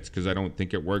those bits because I don't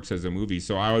think it works as a movie.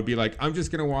 So I would be like, I'm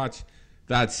just gonna watch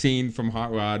that scene from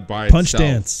Hot Rod by Punch itself.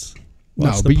 Dance.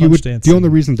 No, but you would. The only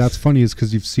reason that's funny is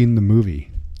because you've seen the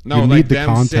movie. No, you like need the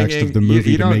context singing, of the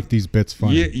movie to make these bits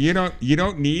funny. You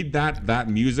don't need that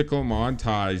musical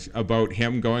montage about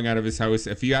him going out of his house.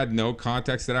 If you had no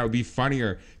context, that would be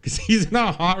funnier because he's in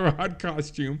a Hot Rod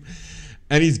costume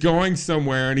and he's going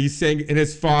somewhere and he's saying, and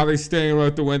his father's staring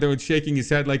out the window and shaking his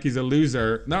head like he's a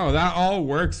loser. No, that all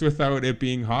works without it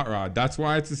being Hot Rod. That's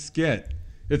why it's a skit.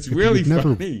 It's really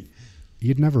funny.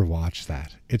 You'd never watch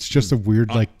that. It's just a weird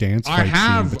like dance fight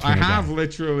scene. I have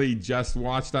literally just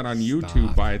watched that on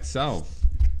YouTube by itself.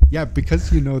 Yeah,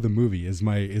 because you know the movie is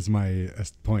my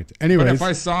point. Anyways, but if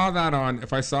I saw that on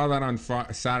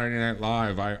Saturday Night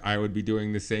Live, I would be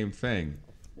doing the same thing.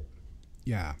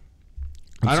 Yeah.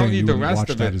 I don't need the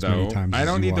rest of it though. I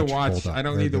don't need to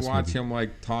watch him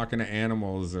like talking to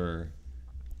animals or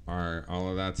all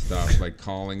of that stuff, like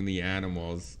calling the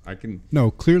animals.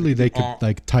 Clearly they could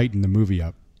like tighten the movie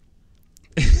up.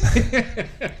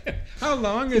 How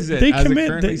long is it? They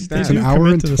commit. It's an hour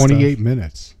and 28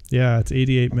 minutes. Yeah, it's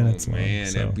 88 minutes long. Man,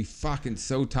 so. it'd be fucking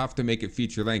so tough to make it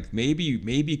feature length. Maybe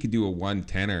you could do a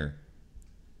 110er.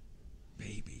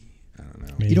 Maybe. I don't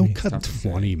know. You don't cut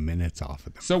 20 minutes off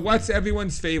of them. So what's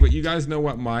everyone's favorite? You guys know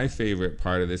what my favorite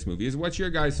part of this movie is. What's your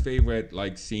guys' favorite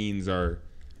like scenes or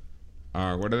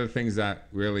what are the things that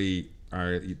really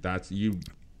are that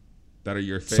are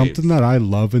your faves? Something that I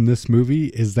love in this movie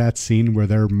is that scene where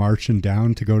they're marching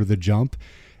down to go to the jump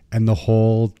and the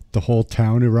whole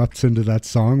town erupts into that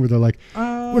song where they're like,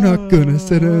 we're not gonna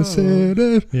sit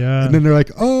it. Yeah. And then they're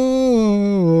like,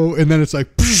 oh, and then it's like,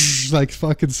 stage, like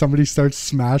fucking somebody starts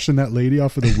smashing that lady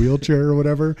off of the wheelchair or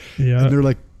whatever. Yeah. And they're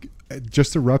like, it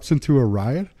just erupts into a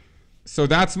riot. So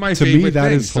that's my To favorite me, that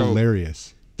thing. is So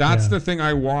hilarious. that's Yeah. the thing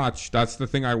I watch. That's the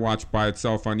thing I watch by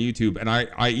itself on YouTube. And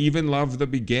I even love the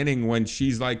beginning when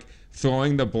she's like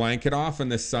throwing the blanket off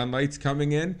and the sunlight's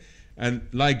coming in. And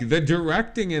like the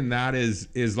directing in that is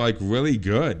like really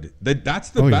good. That's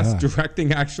the best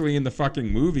directing actually in the fucking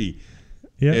movie.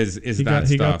 Yeah, Is he that got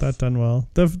stuff. that done well.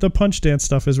 The punch dance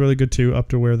stuff is really good too, up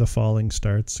to where the falling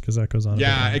starts, because that goes on.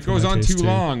 Yeah, a bit it long goes for my on taste too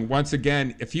long. Once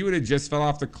again, if he would have just fell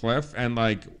off the cliff and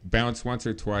like bounced once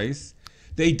or twice,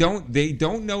 they don't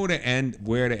know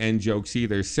where to end jokes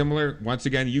either. Similar, once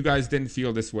again, you guys didn't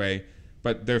feel this way,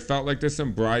 but there felt like there's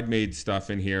some bridesmaid stuff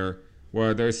in here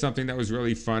where there's something that was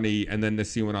really funny, and then the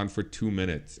scene went on for 2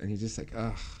 minutes, and you're just like,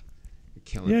 ugh, you're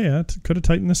killing it. Yeah, could have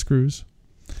tightened the screws.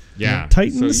 Yeah,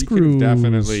 Tighten so the you could have screws.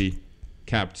 definitely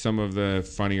kept some of the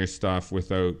funnier stuff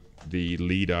without the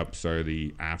lead-ups or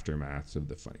the aftermaths of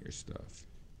the funnier stuff.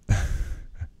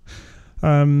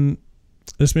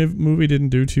 This movie didn't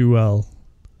do too well.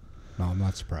 No, I'm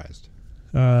not surprised.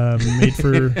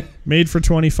 Made for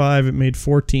 25. It made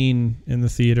 14 in the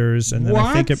theaters, and then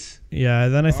I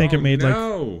think it made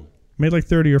like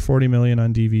 30 or 40 million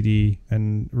on DVD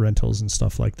and rentals and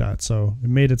stuff like that. So it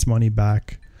made its money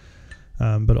back,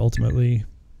 but ultimately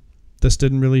this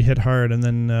didn't really hit hard. And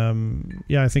then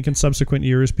I think in subsequent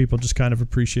years people just kind of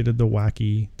appreciated the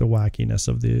wackiness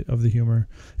of the humor.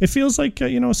 It feels like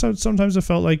so sometimes it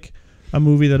felt like a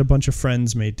movie that a bunch of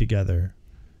friends made together.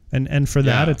 And for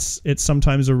that, it's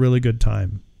sometimes a really good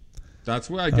time. That's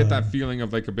where I get that feeling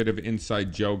of like a bit of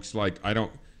inside jokes. Like that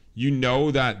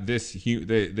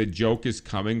the joke is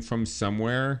coming from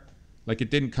somewhere. Like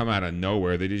it didn't come out of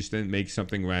nowhere. They just didn't make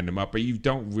something random up. But you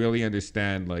don't really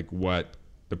understand like what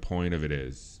the point of it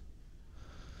is.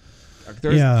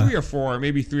 There's three or four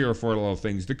little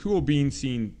things. The cool bean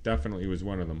scene definitely was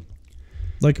one of them.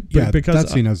 Because that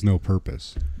scene has no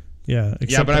purpose. Yeah,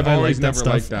 but I've always never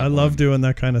liked that. I love doing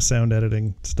that kind of sound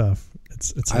editing stuff.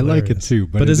 It's I like it too,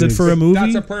 but is it for a movie?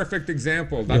 That's a perfect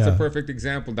example.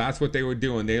 That's what they were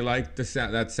doing. They liked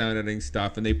that sound editing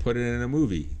stuff, and they put it in a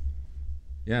movie.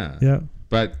 Yeah. Yeah.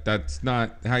 But that's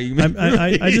not how you make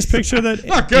movies. I just picture that.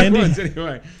 Not good ones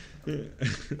anyway.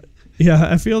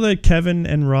 Yeah, I feel that Kevin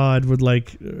and Rod would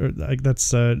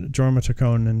that's Jorma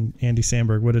Taccone and Andy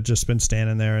Samberg would have just been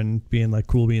standing there and being like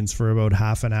cool beans for about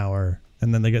half an hour.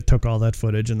 And then they took all that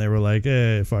footage and they were like,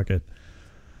 "Hey, fuck it."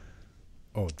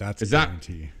 Oh, that's a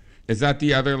guarantee. Is that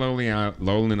the other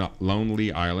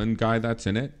Lonely Island guy that's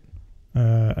in it?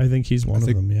 I think he's one of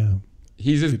them. Yeah,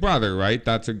 he's his brother, right?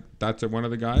 That's one of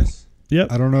the guys.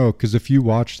 Yep. I don't know, because if you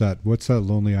watch that, what's that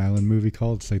Lonely Island movie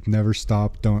called? It's like Never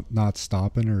Stop, Not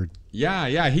Stopping, or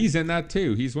yeah, he's in that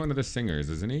too. He's one of the singers,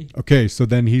 isn't he? Okay, so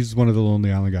then he's one of the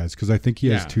Lonely Island guys, because I think he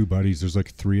has two buddies. There's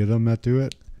like 3 of them that do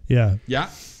it. Yeah. Yeah,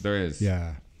 there is.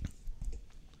 Yeah.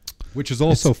 Which is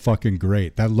also fucking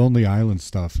great. That Lonely Island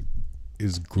stuff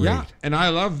is great. Yeah, and I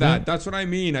love that. Yeah. That's what I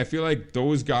mean. I feel like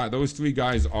those 3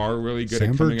 guys are really good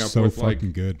at coming up so with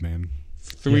fucking good, man.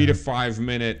 3 to 5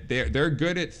 minute. They're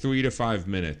good at 3 to 5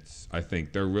 minutes. I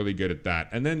think they're really good at that.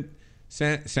 And then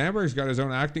Samberg's got his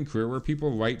own acting career where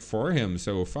people write for him.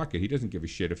 So fuck it, he doesn't give a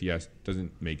shit if he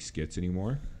doesn't make skits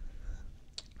anymore.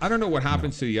 I don't know what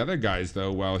happens to the other guys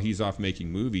though while he's off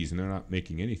making movies and they're not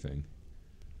making anything.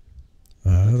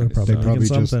 They're probably making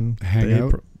something. Just hang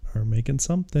out. Are making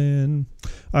something.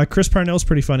 Chris Parnell's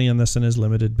pretty funny on this in his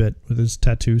limited bit with his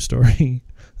tattoo story.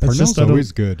 Parnell's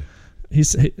always good.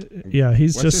 He's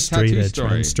just straight edge,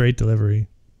 man, straight delivery.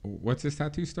 What's his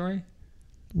tattoo story?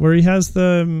 Where he has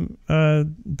the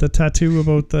tattoo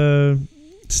about the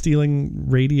stealing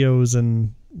radios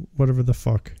and whatever the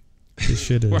fuck his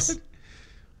shit is.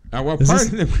 What part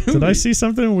of the movie? Did I see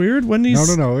something weird when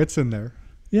he's? No, it's in there.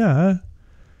 Yeah.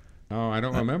 Oh, I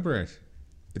don't remember it.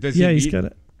 He's got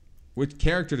it. Which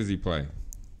character does he play?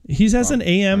 He has an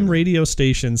AM radio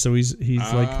station, so he's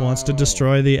like wants to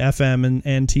destroy the FM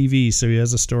and TV. So he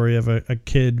has a story of a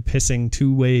kid pissing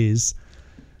 2 ways,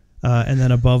 and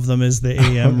then above them is the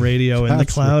AM radio in the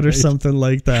cloud or something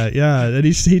like that. Yeah, and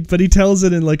he tells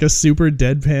it in like a super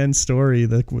deadpan story,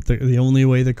 the only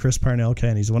way that Chris Parnell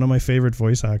can. He's one of my favorite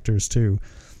voice actors too,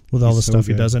 with all the stuff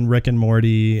he does in Rick and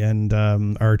Morty and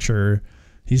Archer.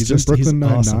 He's in Brooklyn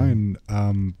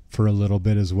Nine-Nine for a little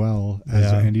bit as well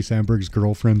as Andy Samberg's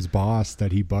girlfriend's boss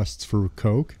that he busts for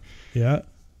coke. Yeah.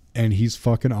 And he's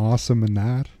fucking awesome in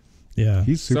that. Yeah.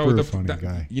 He's super funny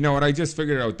guy. You know what? I just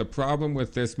figured out the problem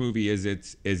with this movie is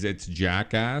it's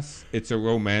Jackass. It's a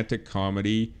romantic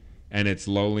comedy and it's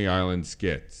Lonely Island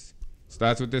skits. So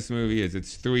that's what this movie is.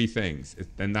 It's three things.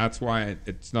 And that's why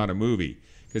it's not a movie.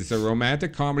 Because it's a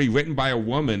romantic comedy written by a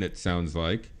woman, it sounds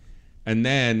like. And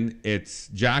then it's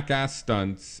jackass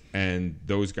stunts and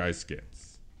those guys'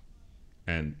 skits.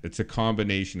 And it's a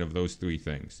combination of those three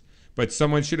things. But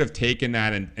someone should have taken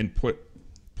that and put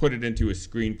it into a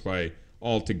screenplay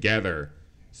all together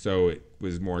so it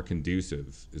was more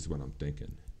conducive, is what I'm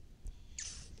thinking.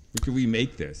 We could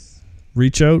remake this.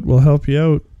 Reach out. We'll help you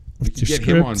out. We could get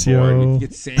him on board. We could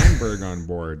get Sandberg on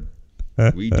board.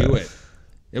 We do it.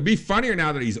 It'll be funnier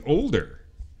now that he's older.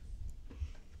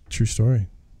 True story.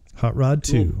 Hot Rod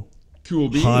 2. Cool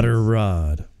beans. Hotter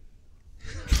Rod.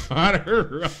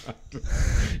 Hotter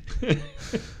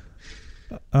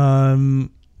Rod.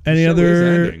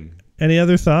 Any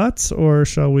other thoughts, or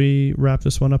shall we wrap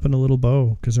this one up in a little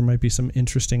bow? Because there might be some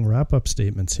interesting wrap-up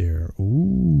statements here.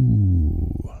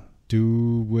 Ooh.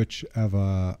 Do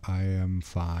whichever. I am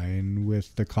fine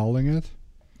with the calling it.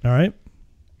 All right.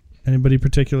 Anybody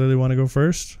particularly want to go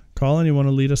first? Colin, you want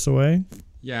to lead us away?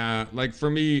 Yeah, like for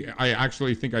me, I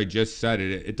actually think I just said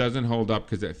it. It doesn't hold up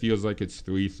because it feels like it's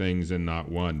three things and not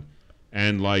one.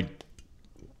 And like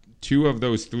two of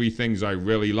those three things I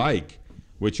really like,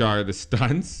 which are the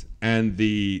stunts and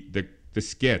the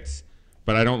skits.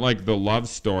 But I don't like the love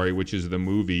story, which is the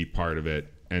movie part of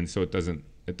it. And so it doesn't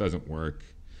work.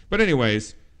 But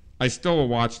anyways, I still will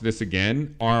watch this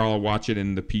again, or I'll watch it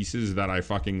in the pieces that I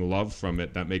fucking love from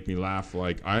it that make me laugh.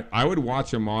 Like I would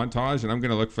watch a montage, and I'm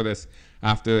going to look for this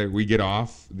after we get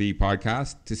off the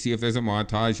podcast to see if there's a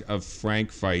montage of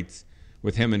Frank fights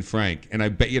with him and Frank. And I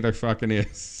bet you there fucking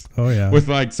is. Oh, yeah. With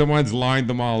like someone's lined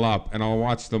them all up, and I'll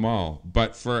watch them all.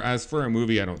 But as for a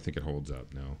movie, I don't think it holds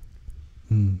up, no.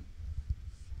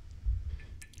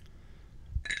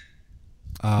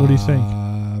 What do you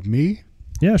think? Me?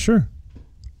 Yeah, sure.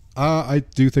 I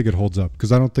do think it holds up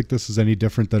because I don't think this is any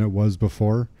different than it was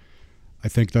before. I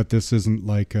think that this isn't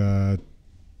like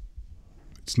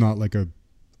it's not like a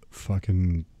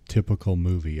fucking typical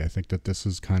movie. I think that this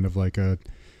is kind of like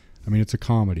it's a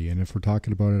comedy. And if we're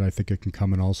talking about it, I think it can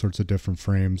come in all sorts of different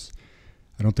frames.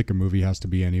 I don't think a movie has to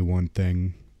be any one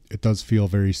thing. It does feel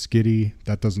very skitty.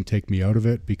 That doesn't take me out of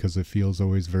it because it feels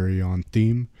always very on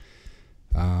theme.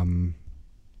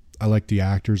 I like the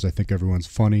actors. I think everyone's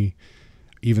funny.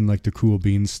 Even like the Cool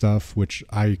Beans stuff, which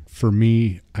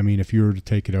if you were to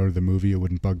take it out of the movie, it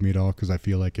wouldn't bug me at all because I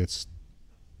feel like it's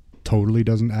totally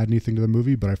doesn't add anything to the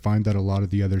movie. But I find that a lot of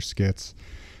the other skits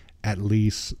at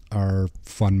least are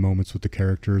fun moments with the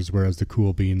characters, whereas the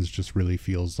Cool Beans just really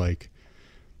feels like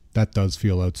that does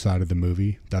feel outside of the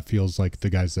movie. That feels like the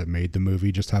guys that made the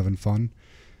movie just having fun,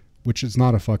 which is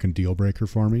not a fucking deal breaker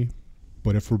for me.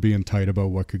 But if we're being tight about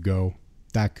what could go,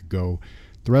 that could go.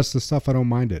 The rest of the stuff, I don't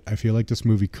mind it. I feel like this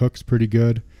movie cooks pretty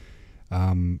good.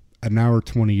 An hour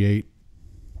 28,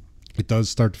 it does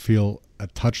start to feel a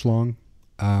touch long.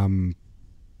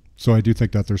 So I do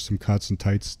think that there's some cuts and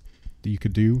tights that you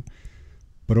could do.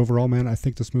 But overall, man, I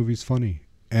think this movie's funny.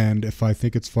 And if I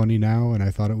think it's funny now and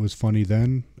I thought it was funny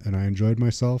then and I enjoyed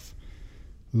myself,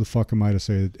 who the fuck am I to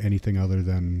say anything other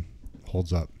than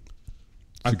holds up?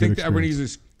 I think the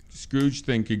Ebenezer Scrooge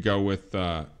thing could go with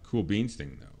Cool Beans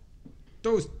thing, though.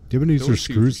 The Ebenezer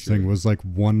Scrooge thing was like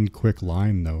one quick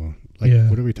line, though. Like,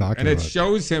 what are we talking about? And it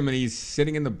shows him, and he's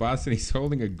sitting in the bus, and he's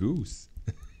holding a goose.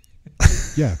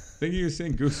 Yeah. I think he was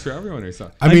saying goose for everyone or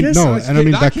something.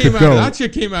 That could go. That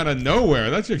shit came out of nowhere.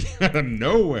 That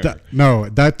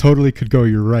totally could go.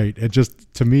 You're right. It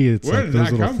just, to me, it's Where like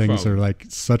those little things from? are like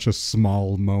such a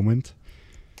small moment.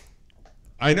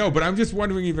 I know, but I'm just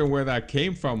wondering even where that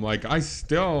came from. Like,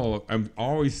 I'm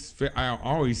always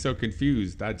so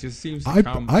confused. That just seems to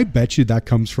come. I bet you that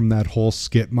comes from that whole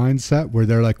skit mindset where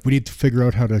they're like, we need to figure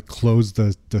out how to close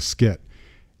the skit.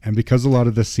 And because a lot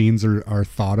of the scenes are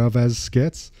thought of as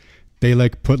skits, they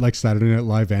like put like Saturday Night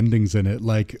Live endings in it.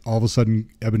 Like all of a sudden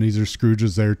Ebenezer Scrooge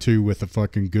is there too with a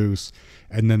fucking goose.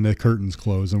 And then the curtains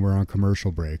close and we're on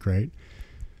commercial break, right?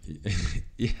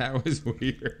 Yeah, it was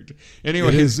weird. Anyway,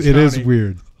 it is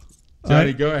weird.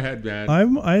 Johnny, go ahead, man. I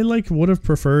would have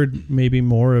preferred maybe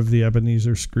more of the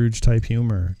Ebenezer Scrooge type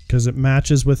humor because it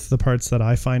matches with the parts that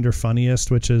I find are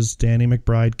funniest, which is Danny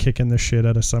McBride kicking the shit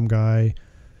out of some guy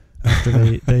after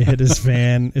they hit his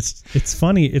van. It's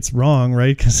funny. It's wrong,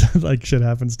 right? Because like shit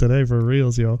happens today for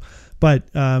reals, yo. But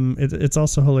it's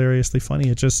also hilariously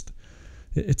funny.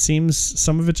 It seems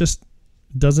some of it just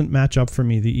doesn't match up for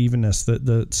me, the evenness,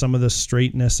 the some of the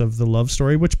straightness of the love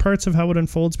story, which parts of how it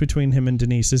unfolds between him and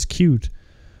Denise is cute,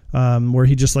 where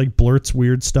he just like blurts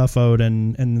weird stuff out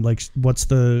and like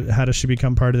how does she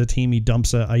become part of the team? He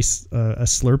dumps a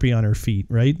Slurpee on her feet,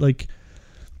 right? Like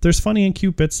there's funny and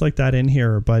cute bits like that in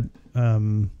here, but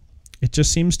it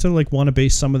just seems to like want to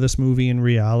base some of this movie in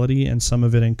reality and some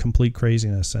of it in complete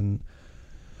craziness.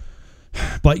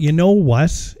 But you know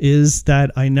what is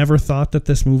that I never thought that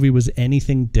this movie was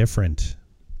anything different.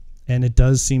 And it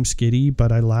does seem skitty,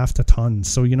 but I laughed a ton.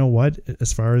 So you know what?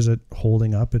 As far as it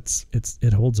holding up, it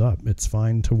holds up. It's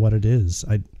fine to what it is.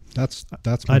 That's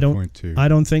my point too. I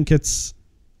don't think it's.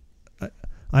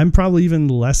 I'm probably even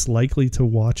less likely to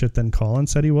watch it than Colin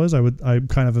said he was. I'm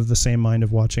kind of the same mind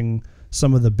of watching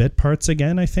some of the bit parts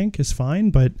again. I think is fine,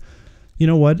 but you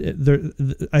know what?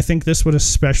 I think this would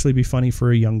especially be funny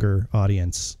for a younger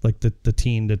audience, like the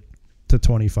teen to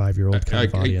 25-year-old kind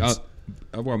of audience.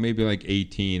 Well, maybe like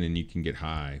 18 and you can get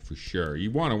high for sure.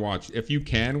 You want to watch, if you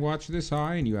can watch this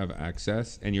high and you have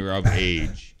access and you're of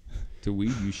age to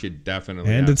weed, you should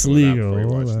definitely. And it's legal.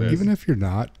 Even if you're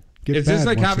not, it's just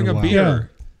like having a beer.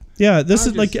 Yeah, this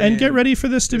is like, and get ready for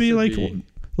this to be like,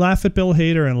 laugh at Bill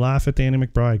Hader and laugh at Danny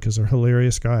McBride because they're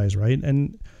hilarious guys, right?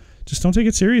 And just don't take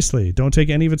it seriously. Don't take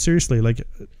any of it seriously. Like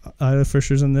Isla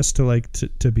Fisher's in this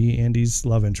to be Andy's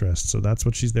love interest, so that's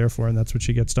what she's there for, and that's what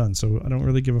she gets done. So I don't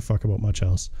really give a fuck about much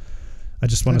else. I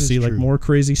just want to see like more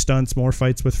crazy stunts, more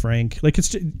fights with Frank. Like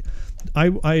it's,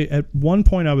 I at one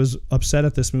point I was upset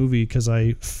at this movie because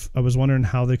I was wondering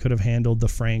how they could have handled the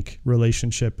Frank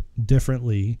relationship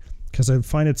differently, because I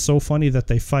find it so funny that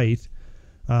they fight,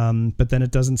 but then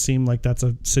it doesn't seem like that's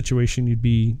a situation you'd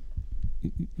be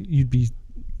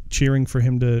cheering for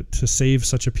him to save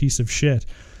such a piece of shit.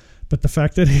 But the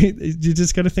fact that you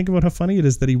just got to think about how funny it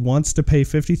is that he wants to pay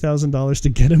 $50,000 to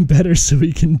get him better so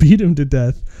he can beat him to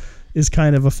death is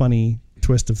kind of a funny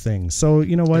twist of things. So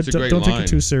you know what? Don't take it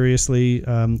too seriously.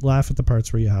 Laugh at the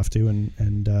parts where you have to,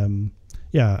 and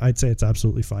yeah, I'd say it's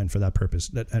absolutely fine for that purpose.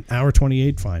 An hour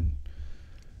 28, fine.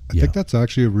 I think that's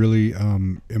actually a really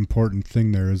important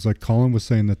thing there. Is like Colin was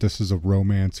saying that this is a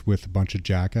romance with a bunch of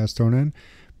jackass thrown in,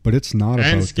 but it's not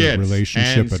about the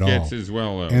relationship at all. And skits as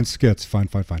well, though. And skits, fine.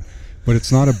 But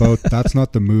it's not about, that's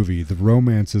not the movie. The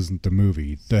romance isn't the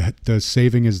movie. The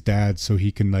saving his dad so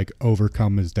he can like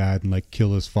overcome his dad and like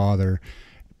kill his father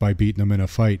by beating him in a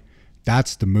fight.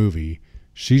 That's the movie.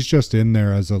 She's just in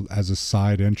there as a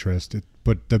side interest.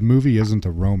 But the movie isn't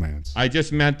a romance. I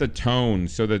just meant the tone.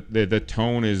 So that the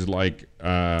tone is like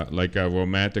a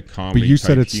romantic comedy. But you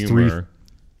said it's humor.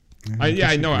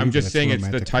 I know. I'm just saying it's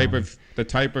the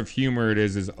type of humor it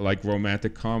is like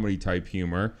romantic comedy type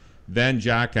humor, then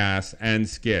Jackass and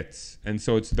skits, and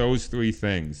so it's those three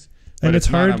things. But and it's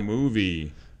hard. Not a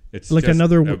movie. It's like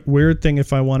another weird thing.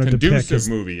 If I wanted to pick, conducive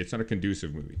movie. It's not a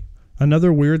conducive movie.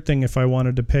 Another weird thing, if I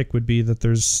wanted to pick, would be that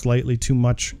there's slightly too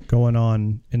much going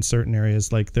on in certain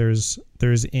areas. Like there's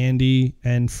Andy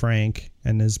and Frank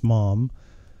and his mom.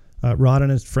 Rod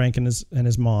and Frank and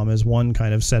his mom is one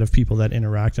kind of set of people that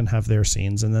interact and have their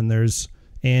scenes, and then there's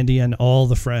Andy and all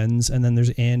the friends, and then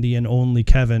there's Andy and only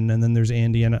Kevin, and then there's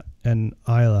Andy and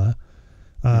Isla,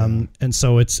 and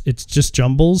so it's just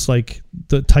jumbles. Like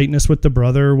the tightness with the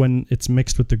brother when it's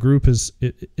mixed with the group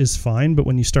is fine, but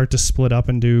when you start to split up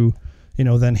and do,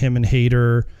 then him and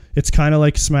Hader, it's kind of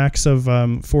like smacks of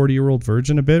 40-Year-Old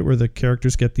Virgin a bit, where the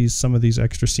characters get some of these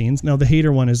extra scenes. Now the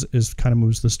Hader one is kind of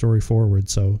moves the story forward,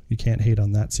 so you can't hate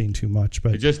on that scene too much.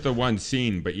 But it's just the one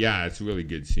scene, but yeah, it's a really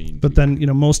good scene. But then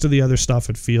most of the other stuff,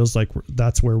 it feels like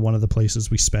that's where one of the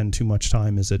places we spend too much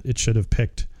time is. It should have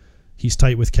picked. He's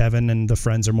tight with Kevin, and the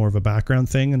friends are more of a background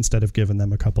thing instead of giving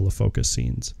them a couple of focus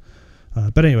scenes.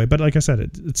 But anyway, like I said,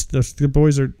 it's the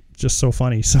boys are just so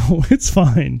funny, so it's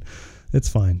fine. It's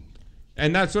fine.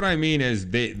 And that's what I mean is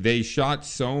they shot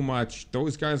so much.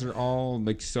 Those guys are all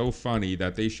like so funny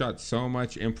that they shot so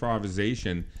much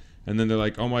improvisation, and then they're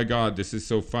like, "Oh my God, this is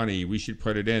so funny. We should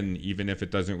put it in, even if it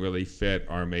doesn't really fit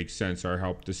or make sense or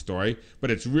help the story." But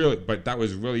that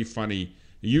was really funny.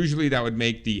 Usually that would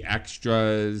make the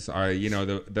extras or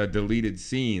the deleted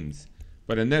scenes,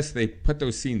 but in this they put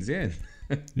those scenes in.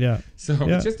 Yeah. So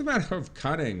it's just a matter of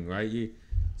cutting, right? You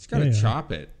just gotta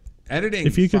chop it. Editing.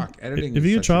 If you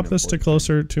could chop this to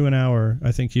closer to an hour,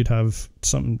 I think you'd have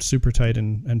something super tight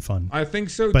and fun. I think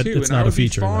so but too. It's and not I would a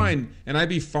feature, be fine, and I'd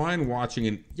be fine watching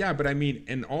it. Yeah, but I mean,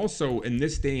 and also in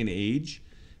this day and age,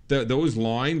 those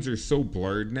lines are so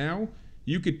blurred now.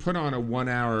 You could put on a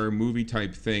 1-hour movie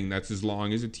type thing that's as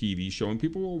long as a TV show, and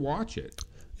people will watch it.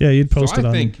 Yeah, you'd post it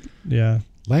on. Yeah.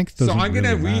 Length doesn't so I'm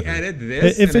gonna really re-edit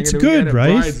this. If it's good,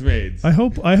 right? Bridesmaids. I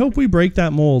hope we break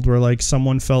that mold where like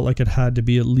someone felt like it had to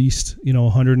be at least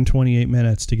 128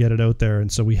 minutes to get it out there,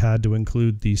 and so we had to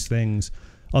include these things.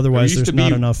 Otherwise, there's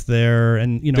not enough there,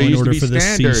 and in order for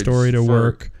this C story to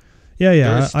work. Yeah.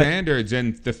 There are standards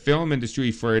in the film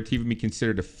industry for it to even be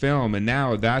considered a film, and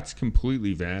now that's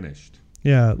completely vanished.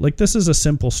 Yeah, like this is a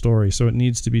simple story, so it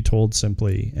needs to be told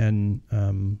simply. And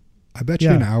I bet you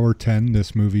an hour 10,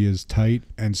 this movie is tight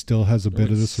and still has a bit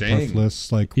of the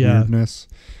superfluous like weirdness.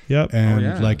 Yep.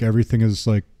 And like everything is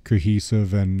like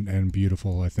cohesive and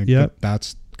beautiful. I think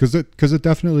that's because it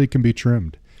definitely can be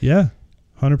trimmed. Yeah.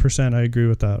 100%. I agree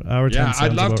with that. Hour 10 sounds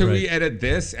I'd love to right. re-edit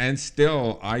this, and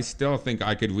I still think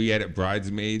I could re-edit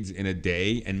Bridesmaids in a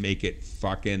day and make it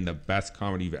fucking the best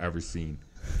comedy you've ever seen.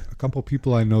 A couple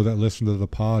people I know that listen to the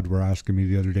pod were asking me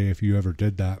the other day if you ever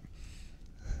did that,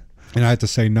 and I had to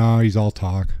say no. He's all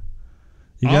talk.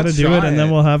 You got to do it, and then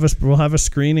we'll have a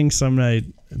screening some night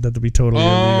that'll be totally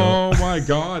illegal. Oh my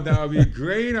god, that would be a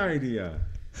great idea.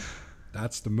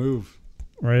 That's the move.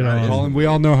 Right on. Colin, we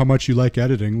all know how much you like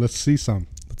editing. Let's see some.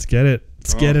 Let's get it.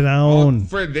 Let's get it on.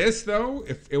 For this though,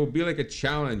 if it would be like a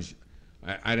challenge,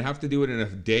 I'd have to do it in a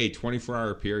day,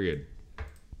 24-hour period.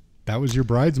 That was your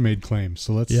bridesmaid claim,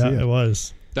 so let's see it. Yeah, it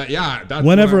was. That's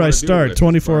whenever I start,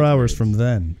 24 hours from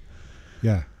then.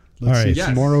 Yeah. Let's see.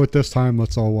 Tomorrow at this time,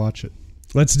 let's all watch it.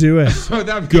 Let's do it. Oh,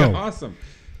 that'd be awesome.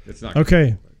 It's not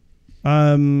okay.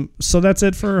 So that's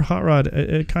it for Hot Rod.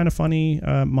 A kind of funny,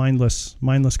 mindless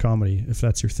comedy. If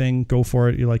that's your thing, go for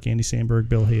it. You like Andy Samberg,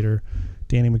 Bill Hader,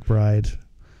 Danny McBride,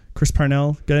 Chris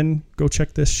Parnell. Go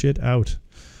check this shit out.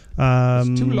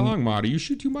 It's too long, Marty. You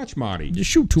shoot too much, Marty. You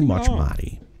shoot too much,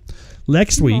 Marty.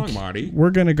 Next week, we're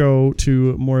going to go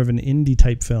to more of an indie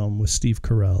type film with Steve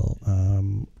Carell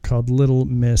called Little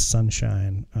Miss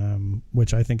Sunshine,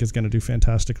 which I think is going to do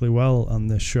fantastically well on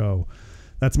this show.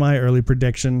 That's my early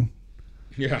prediction.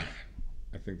 Yeah,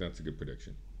 I think that's a good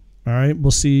prediction. All right,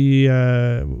 we'll see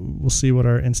what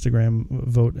our Instagram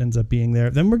vote ends up being there.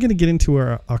 Then we're going to get into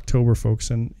our October,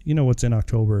 folks, and you know what's in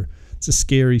October. It's a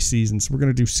scary season, so we're going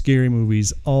to do scary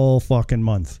movies all fucking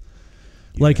month.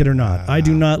 Like it or not. I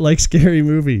do not like scary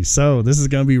movies, so this is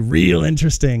going to be real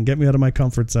interesting. Get me out of my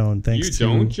comfort zone. Thanks to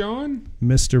don't, John?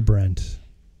 Mr. Brent.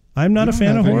 I'm not a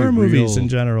fan of horror movies in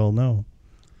general, no.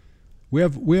 We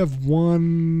have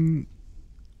one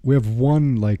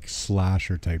like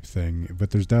slasher type thing,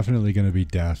 but there's definitely going to be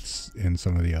deaths in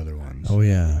some of the other ones. Oh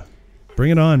yeah.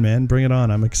 Bring it on, man. Bring it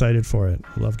on. I'm excited for it.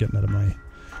 I love getting out of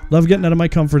my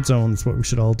comfort zone. It's what we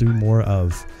should all do more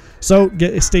of. So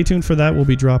stay tuned for that. We'll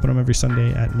be dropping them every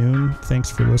Sunday at noon.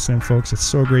 Thanks for listening, folks. It's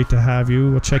so great to have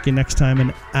you. We'll check you next time.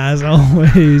 And as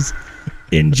always,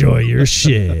 enjoy your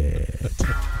shit.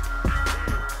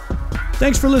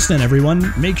 Thanks for listening,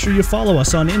 everyone. Make sure you follow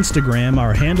us on Instagram.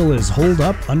 Our handle is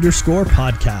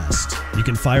holdup_podcast. You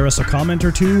can fire us a comment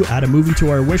or two, add a movie to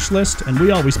our wish list, and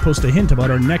we always post a hint about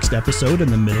our next episode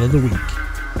in the middle of the week.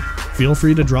 Feel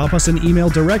free to drop us an email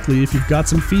directly if you've got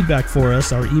some feedback for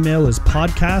us. Our email is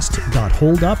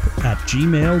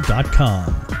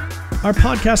podcast.holdup@gmail.com. Our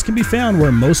podcast can be found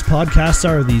where most podcasts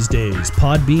are these days: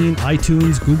 Podbean,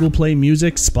 iTunes, Google Play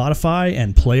Music, Spotify,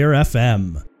 and Player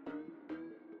FM.